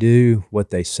what they do, what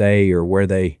they say, or where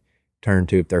they turn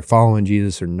to. If they're following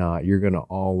Jesus or not, you're going to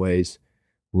always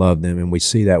love them. And we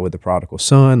see that with the prodigal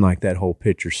son, like that whole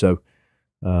picture. So,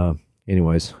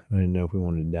 anyways, I didn't know if we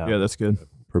wanted to dive. Yeah, that's good.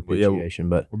 Propitiation,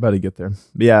 but we're about to get there.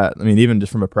 But yeah, I mean, even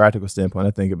just from a practical standpoint,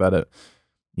 I think about it,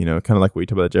 you know, kind of like what you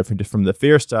talked about, Jeffrey, just from the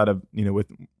fear side of, you know,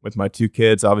 with my two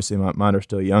kids, obviously mine are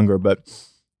still younger, but,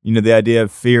 you know, the idea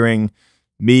of fearing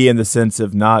me in the sense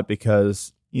of not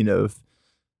because, you know,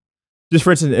 just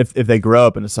for instance, if they grow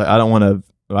up and it's like,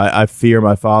 I fear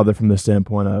my father from the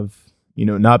standpoint of, you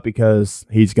know, not because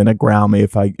he's going to ground me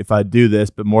if I do this,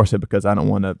 but more so because I don't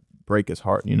want to break his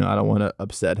heart. You know, I don't want to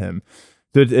upset him.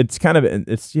 So it's kind of,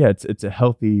 it's a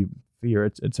healthy fear.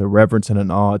 It's a reverence and an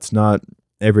awe. It's not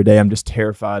every day I'm just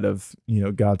terrified of, you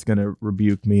know, God's going to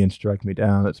rebuke me and strike me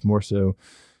down. It's more so,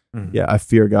 I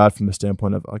fear God from the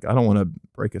standpoint of like, I don't want to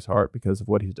break his heart because of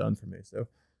what he's done for me. So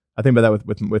I think about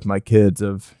that with my kids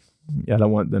of, I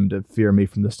don't want them to fear me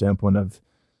from the standpoint of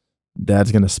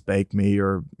dad's going to spank me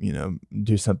or, you know,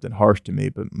 do something harsh to me,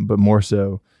 but more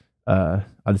so, I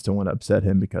just don't want to upset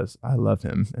him because I love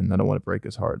him and I don't want to break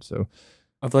his heart. So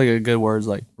I feel like a good word is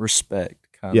like respect.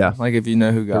 Kind of. Yeah. Like if you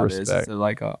know who God is, respect. it's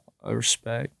like a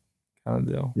respect kind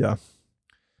of deal. Yeah.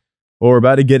 Well, we're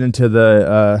about to get into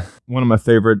the one of my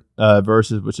favorite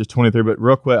verses, which is 23. But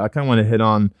real quick, I kind of want to hit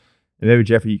on, and maybe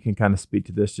Jeffrey, you can kind of speak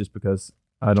to this, just because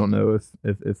I don't know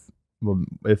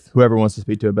if whoever wants to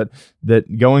speak to it, but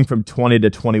that going from 20 to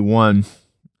 21,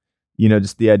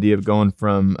 just the idea of going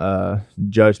from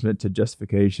judgment to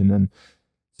justification. And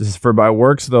this is, for by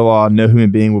works of the law, no human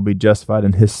being will be justified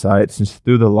in his sight, since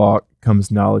through the law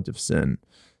comes knowledge of sin.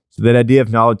 So that idea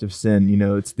of knowledge of sin,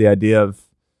 it's the idea of,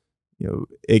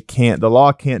 the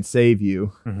law can't save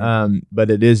you,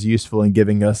 but it is useful in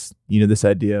giving us, this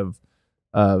idea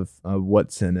of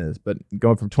what sin is. But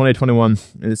going from 20 to 21,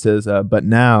 it says, but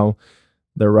now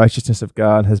the righteousness of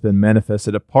God has been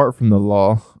manifested apart from the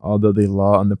law, although the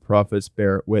law and the prophets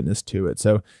bear witness to it.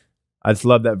 So I just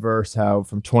love that verse, how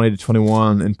from 20 to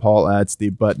 21, and Paul adds the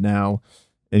but now,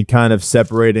 and kind of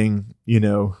separating,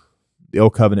 the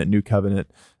old covenant, new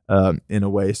covenant, in a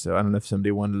way. So I don't know if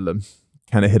somebody wanted to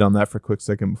kind of hit on that for a quick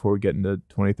second before we get into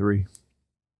 23.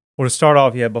 Well, to start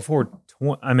off, before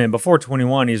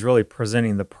 21, he's really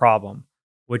presenting the problem,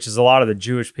 which is a lot of the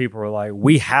Jewish people are like,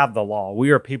 we have the law.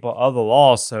 We are people of the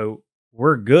law, so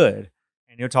we're good.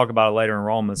 And he'll talk about it later in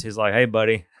Romans. He's like, hey,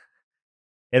 buddy,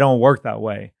 it don't work that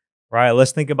way, right?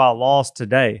 Let's think about laws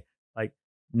today. Like,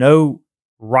 no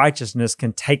righteousness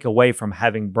can take away from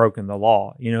having broken the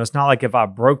law. It's not like if I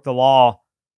broke the law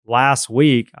last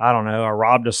week, I don't know, I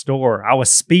robbed a store, I was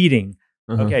speeding.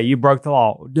 Okay, you broke the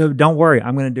law. Don't worry,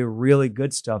 I'm going to do really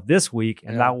good stuff this week,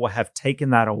 and that will have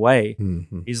taken that away.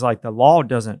 He's like, the law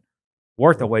doesn't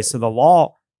work that way. So the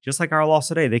law, just like our laws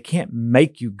today, they can't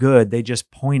make you good. They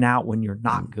just point out when you're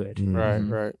not good.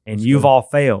 Right. And you've all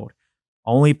failed.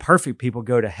 Only perfect people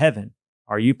go to heaven.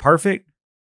 Are you perfect?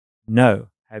 No.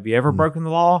 Have you ever broken the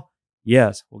law?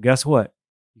 Yes. Well, guess what?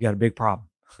 You got a big problem.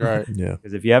 Right. Yeah.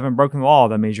 Because if you haven't broken the law,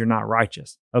 that means you're not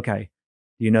righteous. Okay.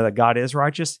 Do you know that God is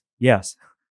righteous? Yes.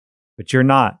 But you're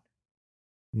not.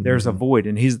 There's a void.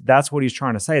 And that's what he's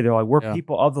trying to say. They're like, we're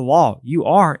people of the law. You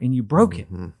are, and you broke it.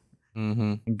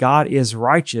 And God is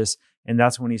righteous. And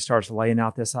that's when he starts laying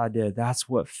out this idea. That's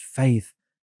what faith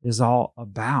is all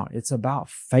about. It's about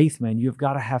faith, man. You've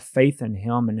got to have faith in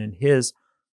him and in his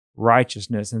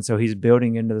righteousness. And so he's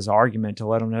building into this argument to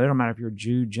let them know, it don't matter if you're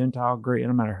Jew, Gentile, Greek, it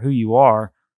don't matter who you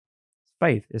are.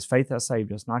 Faith. It's faith that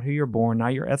saved us, not who you're born,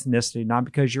 not your ethnicity, not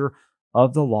because you're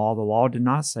of the law. The law did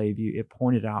not save you. It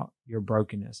pointed out your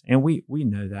brokenness. And we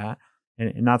know that.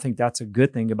 And I think that's a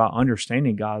good thing about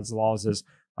understanding God's laws is,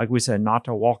 like we said, not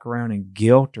to walk around in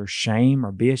guilt or shame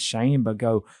or be ashamed, but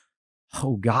go,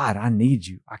 oh God, I need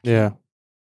you. I can't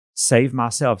save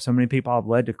myself. So many people I've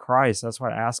led to Christ. That's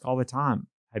what I ask all the time.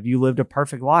 Have you lived a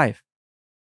perfect life?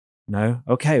 No?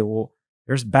 Okay, well,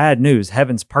 there's bad news.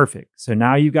 Heaven's perfect. So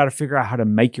now you've got to figure out how to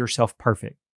make yourself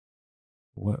perfect.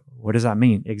 What does that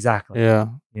mean? Exactly. Yeah.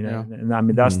 And I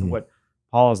mean, that's what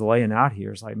Paul is laying out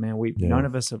here. It's like, man, none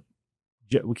of us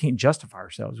we can't justify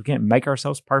ourselves. We can't make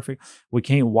ourselves perfect. We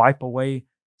can't wipe away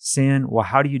sin. Well,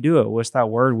 how do you do it? What's that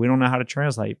word? We don't know how to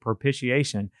translate.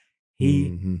 Propitiation.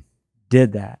 He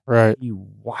did that. Right. He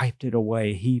wiped it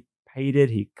away. He paid it.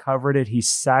 He covered it. He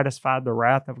satisfied the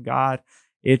wrath of God.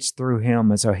 It's through him.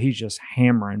 And so he's just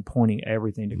hammering, pointing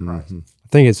everything to Christ. I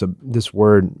think it's this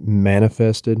word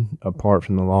manifested apart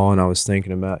from the law. And I was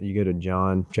thinking about, you go to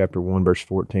John chapter 1, verse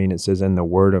 14, it says, and the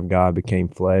word of God became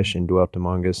flesh and dwelt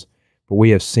among us. For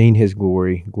we have seen his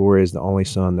glory. Glory is the only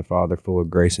Son, the Father, full of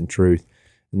grace and truth.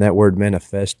 And that word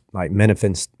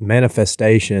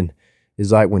manifestation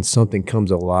is like when something comes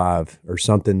alive, or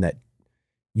something that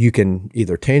you can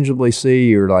either tangibly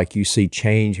see, or like you see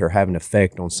change or have an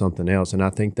effect on something else. And I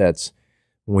think that's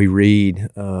when we read,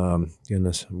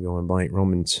 goodness, I'm going blank,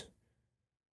 Romans,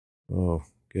 or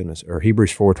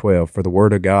Hebrews 4:12, for the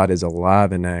word of God is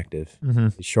alive and active.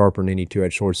 It's sharper than any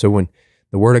two-edged sword. So when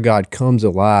the word of God comes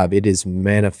alive, it is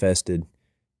manifested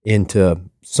into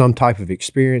some type of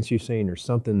experience you've seen, or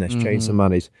something that's changed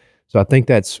somebody's. So I think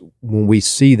that's when we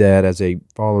see that as a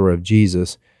follower of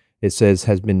Jesus, it says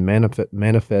has been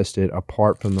manifested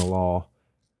apart from the law.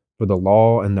 For the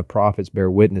law and the prophets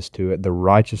bear witness to it, the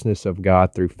righteousness of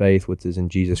God through faith, which is in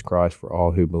Jesus Christ for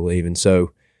all who believe. And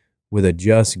so with a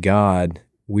just God,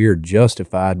 we're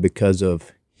justified because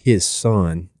of his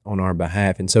Son on our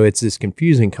behalf. And so it's this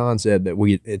confusing concept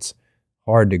that it's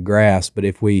hard to grasp. But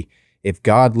if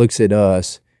God looks at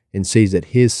us and sees that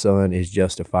his Son is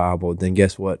justifiable, then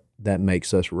guess what? That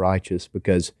makes us righteous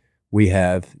because we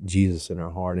have Jesus in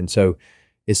our heart. And so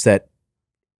it's that,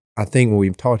 I think when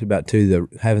we've talked about too,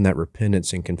 having that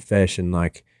repentance and confession,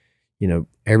 like,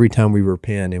 every time we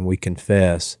repent and we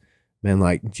confess, man,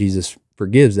 like Jesus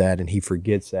forgives that, and he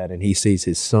forgets that, and he sees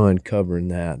his Son covering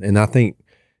that. And I think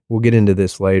we'll get into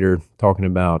this later, talking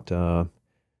about,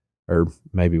 or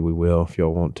maybe we will if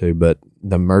y'all want to, but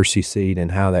the mercy seat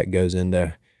and how that goes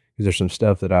into, because there's some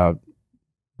stuff that I've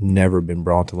never been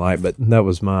brought to light, but that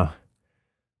was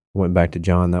went back to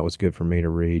John. That was good for me to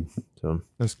read. So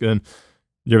That's good.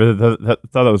 You ever thought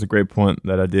that was a great point,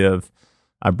 that idea of,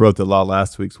 I broke the law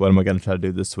last week, so what am I going to try to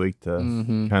do this week to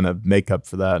kind of make up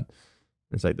for that?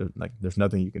 It's like there's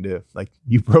nothing you can do. Like,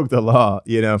 you broke the law,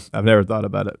 you know. I've never thought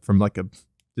about it from like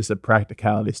just a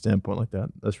practicality standpoint like that.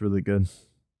 That's really good.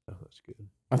 oh, that's good.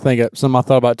 I think something I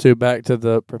thought about too, back to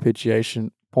the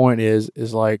propitiation point, is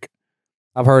like,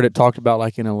 I've heard it talked about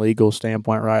like in a legal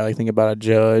standpoint, right? Like, think about a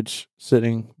judge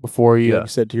sitting before you. Yeah. Like you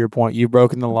said, to your point, you've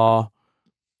broken the law,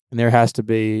 and there has to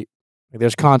be, like,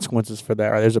 there's consequences for that,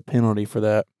 right? There's a penalty for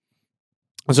that.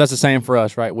 So that's the same for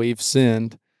us, right? We've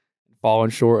sinned, fallen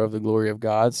short of the glory of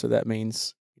God, so that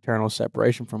means eternal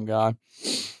separation from God.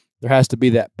 There has to be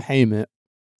that payment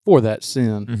for that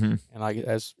sin. Mm-hmm. And like,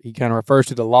 as he kind of refers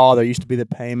to the law, there used to be the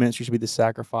payments, used to be the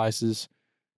sacrifices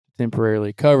to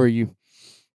temporarily cover you.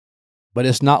 But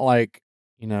it's not like,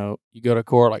 you know, you go to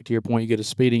court, like to your point, you get a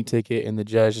speeding ticket and the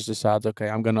judge just decides, okay,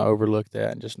 I'm going to overlook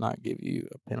that and just not give you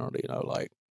a penalty. You know,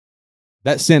 like,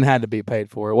 that sin had to be paid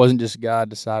for. It wasn't just God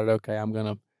decided, okay, I'm going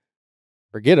to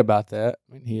forget about that.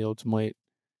 I mean, he ultimately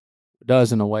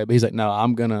does in a way, but he's like, no,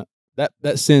 I'm going to,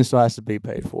 that sin still has to be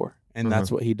paid for. And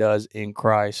that's what he does in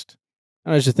Christ.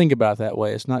 And I just think about it that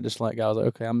way. It's not just like God was like,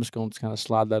 okay, I'm just going to kind of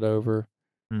slide that over.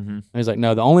 Mm-hmm. And he's like,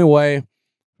 no, the only way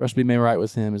for us to be made right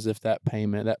with him is if that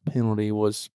payment, that penalty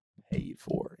was paid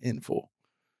for in full.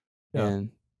 Yeah.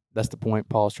 And that's the point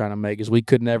Paul's trying to make, is we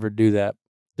could never do that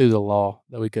through the law,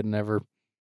 that we could never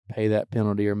pay that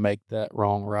penalty or make that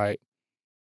wrong right.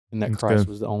 And that That's Christ good.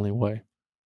 was the only way.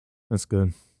 That's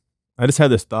good. I just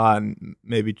had this thought, and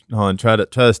maybe hold on, try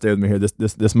to stay with me here.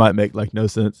 This might make like no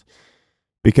sense,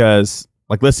 because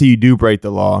like, let's say you do break the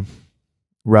law,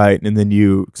 right? And then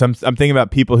cause I'm thinking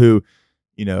about people who,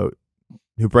 you know,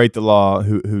 who break the law,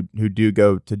 who do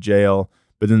go to jail,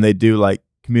 but then they do like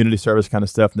community service kind of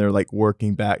stuff, and they're like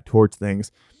working back towards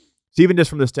things. So even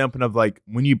just from the standpoint of like,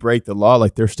 when you break the law,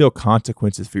 like, there's still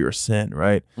consequences for your sin,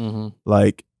 right? Mm-hmm.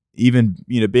 Like, even,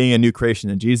 you know, being a new creation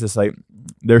in Jesus, like,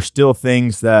 there's still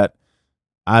things that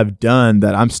I've done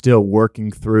that I'm still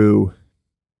working through,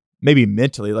 maybe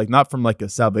mentally, like, not from like a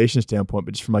salvation standpoint,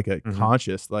 but just from like a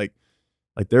conscious, like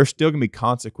there's still gonna be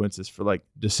consequences for like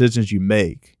decisions you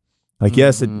make. Like,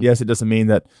 yes, it doesn't mean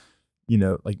that, you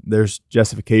know, like, there's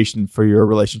justification for your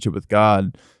relationship with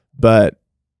God, but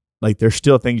like, there's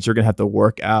still things you're gonna have to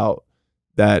work out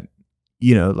that,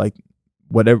 you know, like,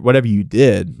 whatever you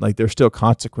did, like, there's still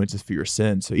consequences for your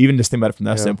sin. So even just think about it from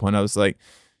that standpoint, I was like,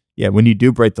 yeah, when you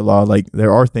do break the law, like,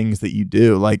 there are things that you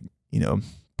do, like, you know,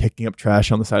 picking up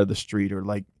trash on the side of the street, or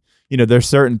like, you know, there's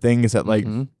certain things that like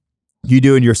you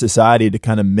do in your society to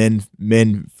kind of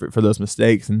mend for those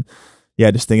mistakes. And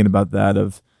yeah, just thinking about that,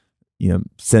 of, you know,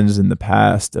 sins in the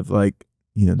past, of like,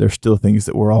 you know, there's still things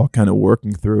that we're all kind of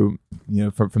working through, you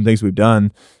know, from things we've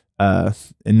done, and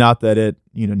not that it,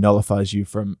 you know, nullifies you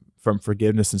from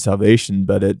forgiveness and salvation,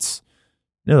 but it's,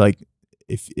 you know, like,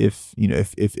 if you know,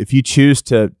 if you choose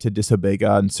to disobey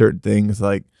God in certain things,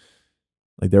 like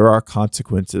there are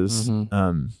consequences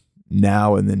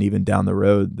now and then even down the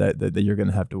road that you're going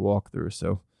to have to walk through.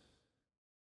 So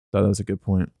I thought that was a good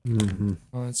point. Mm-hmm.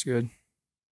 Oh, that's good.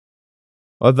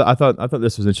 I thought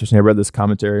this was interesting. I read this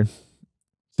commentary. It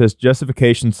says,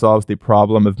 justification solves the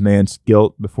problem of man's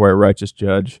guilt before a righteous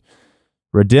judge.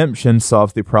 Redemption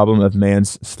solves the problem of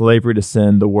man's slavery to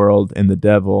sin, the world, and the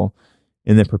devil.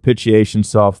 And then propitiation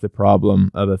solves the problem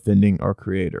of offending our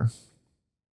Creator.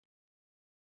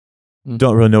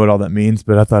 Don't really know what all that means,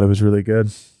 but I thought it was really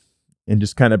good. And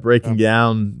just kind of breaking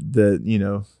down the, you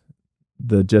know,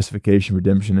 the justification,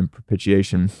 redemption, and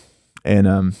propitiation.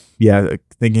 And yeah,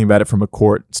 thinking about it from a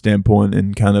court standpoint,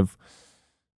 and kind of,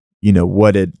 you know,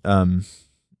 what it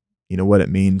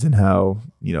means, and how,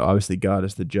 you know, obviously God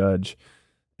is the judge,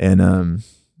 and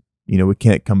you know, we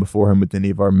can't come before him with any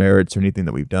of our merits or anything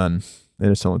that we've done. And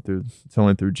it's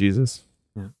only through Jesus.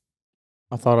 Yeah.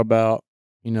 I thought about,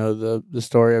 you know, the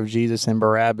story of Jesus and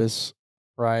Barabbas,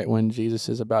 right? When Jesus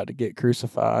is about to get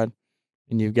crucified,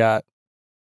 and you've got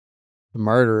the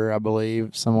murderer, I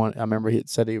believe. I remember he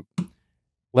said he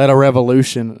led a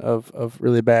revolution of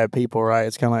really bad people, right?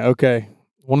 It's kind of like, okay,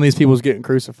 one of these people is getting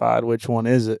crucified. Which one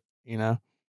is it? You know?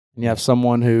 And you have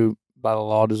someone who, by the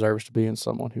law, deserves to be, and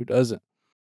someone who doesn't.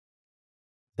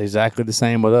 Exactly the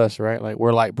same with us, right? Like,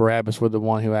 we're like Barabbas. We're the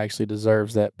one who actually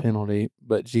deserves that penalty,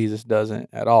 but Jesus doesn't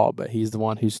at all. But he's the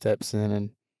one who steps in, and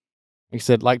like I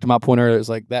said, like to my point earlier, it's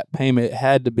like that payment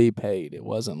had to be paid. It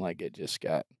wasn't like it just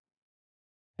got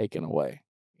taken away.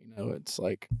 It's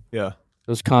like Yeah.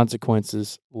 those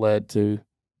consequences led to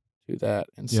that.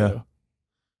 And so Yeah.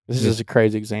 this is just a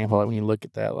crazy example. Like when you look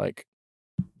at that, like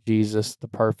Jesus, the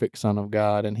perfect Son of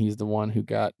God, and he's the one who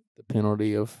got the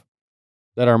penalty of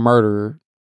that our murderer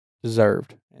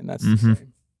deserved. And that's the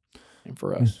same. And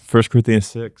for us. 1 Corinthians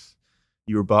 6,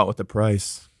 you were bought with a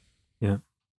price. Yeah.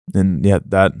 And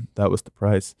that was the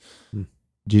price.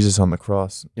 Jesus on the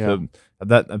cross. Yeah. So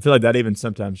that, I feel like that even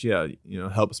sometimes,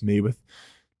 helps me with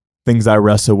things I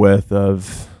wrestle with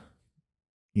of,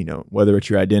 whether it's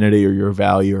your identity or your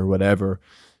value or whatever.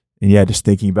 And just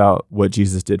thinking about what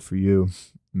Jesus did for you.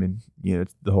 I mean,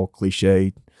 it's the whole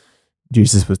cliche,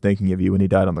 Jesus was thinking of you when he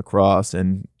died on the cross,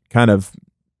 and kind of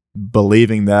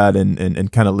believing that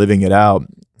and kind of living it out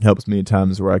helps me in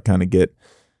times where I kind of get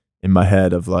in my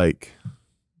head of like,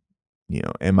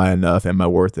 am I enough? Am I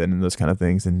worth it? And those kind of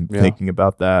things. And thinking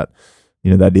about that,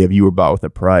 the idea of you were bought with a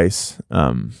price.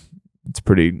 It's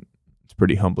pretty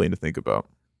humbling to think about.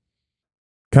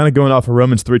 Kind of going off of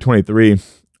Romans 3:23,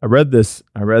 I read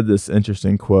this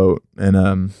interesting quote, and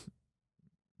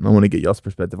I want to get y'all's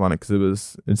perspective on it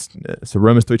because so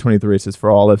Romans 3:23, it says, "For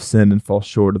all have sinned and fall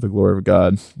short of the glory of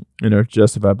God, and are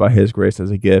justified by His grace as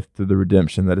a gift through the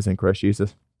redemption that is in Christ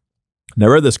Jesus." And I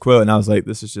read this quote, and I was like,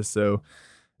 "This is just so."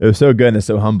 It was so good and it's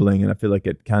so humbling, and I feel like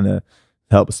it kind of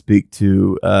helps speak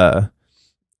to the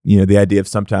idea of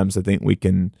sometimes I think we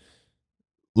can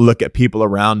look at people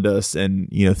around us and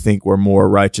think we're more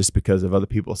righteous because of other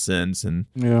people's sins, and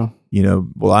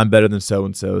well, I'm better than so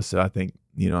and so, so I think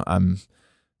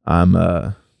I'm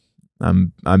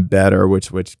better,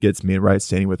 which gets me in right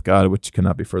standing with God, which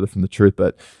cannot be further from the truth.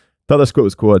 But I thought this quote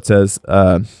was cool. It says,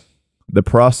 "The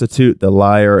prostitute, the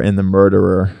liar, and the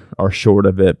murderer are short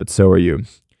of it, but so are you.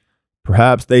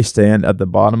 Perhaps they stand at the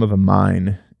bottom of a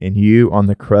mine, and you on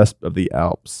the crest of the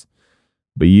Alps.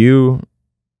 But you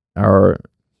are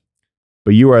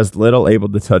as little able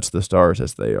to touch the stars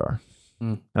as they are."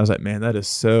 I was like, man, that is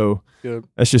so good.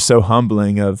 That's just so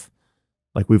humbling. Of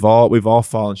like we've all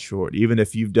fallen short. Even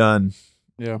if you've done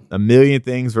a million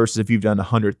things versus if you've done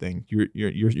 100 things,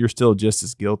 you're still just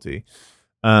as guilty.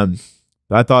 But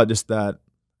I thought just that,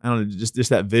 I don't know,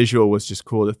 just that visual was just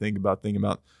cool to think about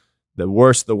the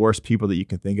worst people that you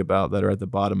can think about that are at the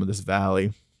bottom of this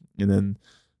valley, and then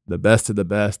the best of the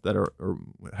best that are, or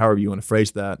however you want to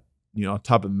phrase that, on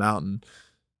top of the mountain.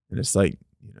 And it's like,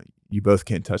 you both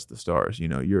can't touch the stars.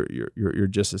 You're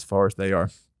just as far as they are.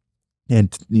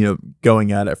 And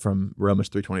going at it from Romans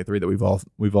 3:23 that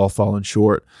we've all fallen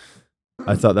short.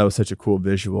 I thought that was such a cool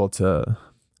visual to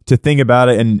think about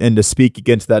it and to speak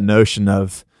against that notion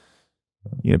of,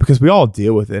 because we all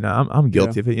deal with it. I'm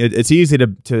guilty of it. It's easy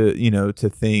to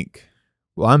think,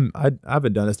 well, I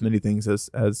haven't done as many things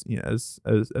as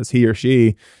he or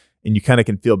she, and you kind of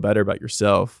can feel better about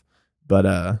yourself. But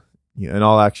in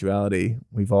all actuality,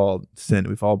 we've all sinned.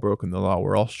 We've all broken the law.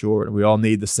 We're all short, and we all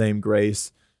need the same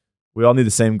grace. We all need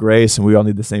the same grace, and we all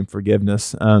need the same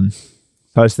forgiveness. So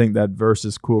I just think that verse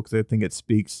is cool because I think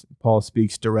Paul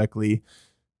speaks directly,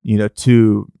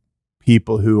 to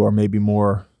people who are maybe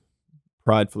more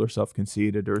prideful or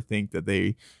self-conceited, or think that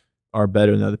they are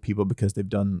better than other people because they've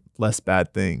done less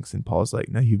bad things. And Paul's like,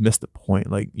 no, you've missed the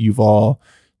point. Like you've all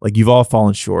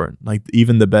fallen short. Like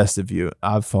even the best of you,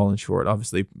 I've fallen short.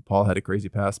 Obviously, Paul had a crazy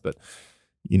past, but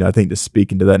I think to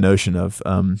speak into that notion of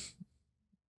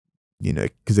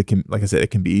because it can, like I said, it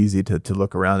can be easy to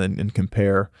look around and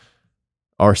compare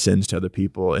our sins to other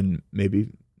people, and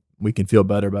maybe we can feel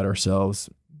better about ourselves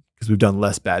because we've done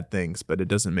less bad things, but it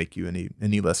doesn't make you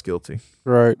any less guilty.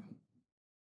 Right.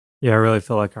 Yeah, I really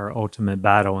feel like our ultimate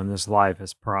battle in this life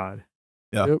is pride.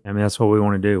 Yeah. Yep. I mean, that's what we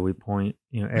want to do. We point,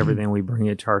 everything, we bring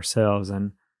it to ourselves.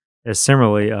 And it's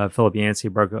similarly, Philip Yancey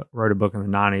wrote a book in the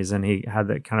 90s, and he had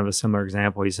that kind of a similar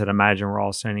example. He said, imagine we're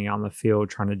all standing out in the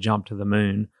field trying to jump to the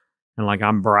moon. And like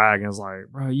I'm bragging, it's like,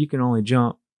 bro, you can only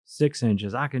jump 6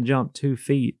 inches. I can jump 2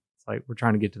 feet. It's like we're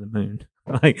trying to get to the moon.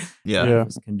 Like, none of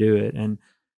us can do it. And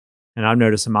I've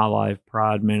noticed in my life,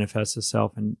 pride manifests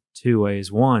itself in two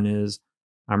ways. One is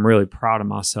I'm really proud of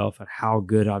myself at how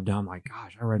good I've done. Like,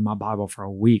 gosh, I read my Bible for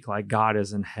a week. Like God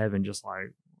is in heaven, just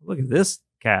like, look at this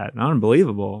cat.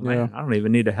 Unbelievable, man. I don't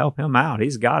even need to help him out.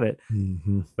 He's got it.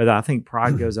 Mm-hmm. But I think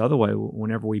pride goes the other way.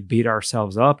 Whenever we beat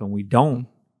ourselves up and we don't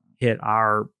hit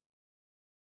our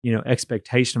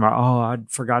expectation of I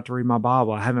forgot to read my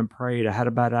Bible. I haven't prayed. I had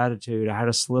a bad attitude. I had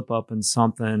a slip up in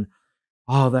something.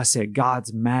 Oh, that's it.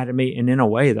 God's mad at me. And in a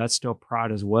way, that's still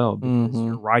pride as well, because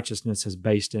your righteousness is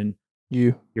based in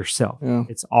yourself. Yeah.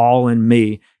 It's all in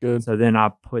me. Good. So then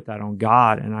I put that on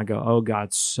God, and I go, oh,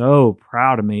 God's so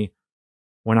proud of me.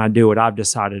 when I do what I've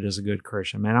decided is a good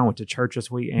Christian. Man, I went to church this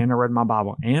week and I read my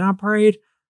Bible and I prayed.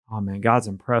 Oh man, God's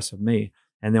impressed with me.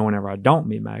 And then whenever I don't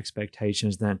meet my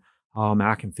expectations, then man,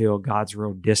 I can feel God's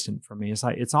real distant from me. It's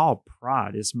like, it's all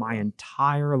pride. It's my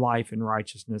entire life in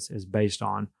righteousness is based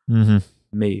on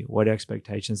me, what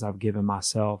expectations I've given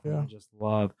myself. And I just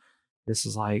love, this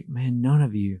is like, man, none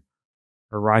of you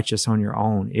are righteous on your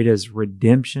own. It is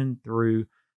redemption through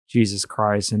Jesus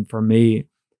Christ. And for me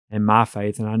and my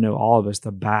faith, and I know all of us,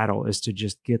 the battle is to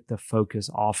just get the focus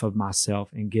off of myself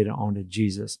and get it onto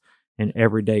Jesus. And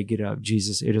every day get up,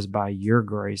 Jesus, it is by your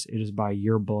grace, it is by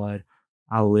your blood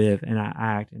I live and I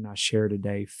act and I share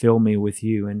today. Fill me with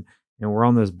you. And we're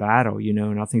on this battle, you know,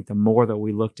 and I think the more that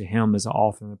we look to him as the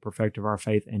author and the perfecter of our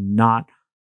faith and not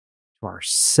to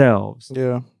ourselves,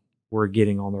 we're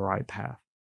getting on the right path.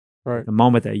 Right. The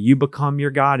moment that you become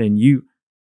your God and you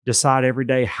decide every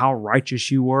day how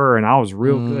righteous you were and I was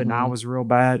real good and I was real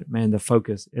bad, man, the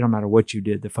focus, it don't matter what you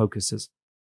did, the focus is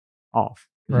off.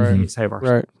 Right. We can't save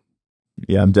ourselves. Right.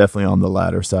 Yeah, I'm definitely on the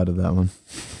latter side of that one.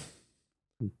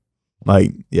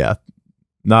 Like, yeah,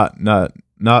 not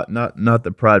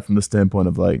the pride from the standpoint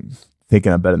of like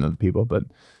thinking I'm better than other people, but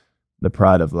the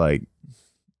pride of like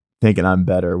thinking I'm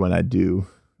better when I do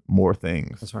more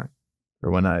things. That's right. Or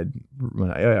when I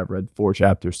read 4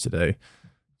 chapters today,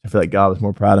 I feel like God was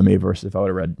more proud of me versus if I would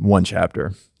have read 1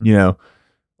 chapter, you know,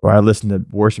 or I listened to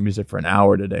worship music for an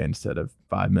hour today instead of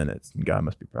 5 minutes, and God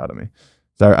must be proud of me.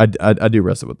 So I do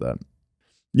wrestle with that.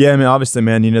 Yeah, I mean, obviously,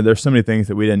 man, you know, there's so many things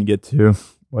that we didn't get to,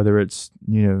 whether it's,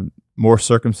 you know, more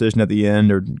circumcision at the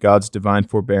end or God's divine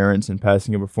forbearance and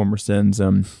passing over former sins.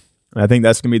 I think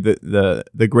that's going to be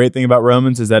the great thing about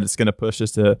Romans is that it's going to push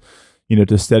us to, you know,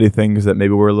 to study things that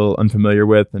maybe we're a little unfamiliar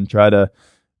with and try to,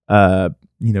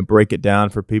 you know, break it down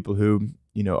for people who,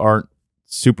 you know, aren't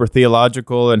super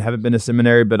theological and haven't been to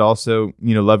seminary, but also,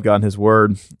 you know, love God and his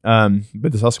word. But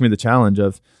there's also going to be the challenge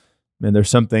of, man,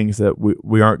 there's some things that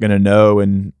we aren't going to know,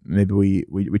 and maybe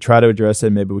we try to address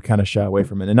it, maybe we kind of shy away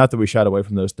from it. And not that we shied away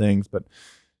from those things, but,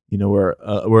 you know, we're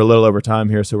a little over time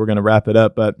here, so we're going to wrap it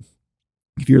up. But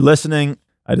if you're listening,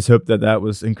 I just hope that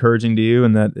was encouraging to you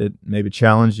and that it maybe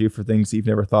challenged you for things that you've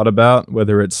never thought about,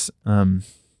 whether it's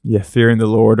fearing the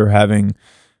Lord or having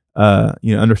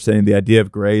you know, understanding the idea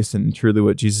of grace and truly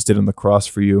what Jesus did on the cross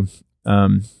for you.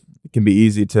 It can be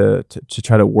easy to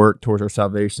try to work towards our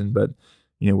salvation, but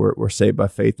you know, we're saved by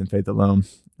faith and faith alone.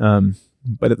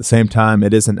 But at the same time,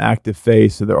 it is an active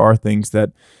faith. So there are things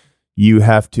that you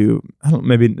have to, I don't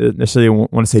maybe necessarily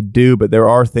want to say do, but there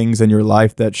are things in your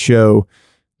life that show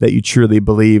that you truly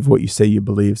believe what you say you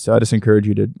believe. So I just encourage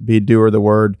you to be a doer of the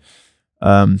word,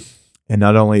 and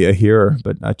not only a hearer,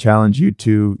 but I challenge you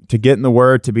to get in the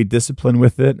word, to be disciplined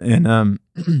with it, and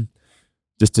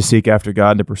just to seek after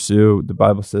God and to pursue. The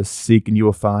Bible says, seek and you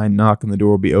will find, knock and the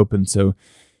door will be open. So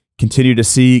continue to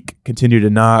seek, continue to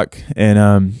knock,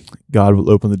 and God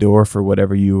will open the door for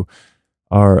whatever you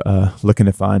are looking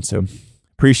to find. So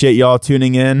appreciate y'all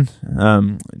tuning in.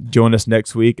 Join us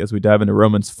next week as we dive into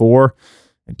Romans 4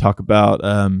 and talk about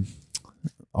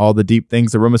all the deep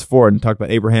things of Romans 4 and talk about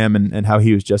Abraham and how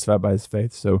he was justified by his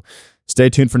faith. So stay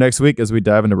tuned for next week as we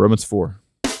dive into Romans 4.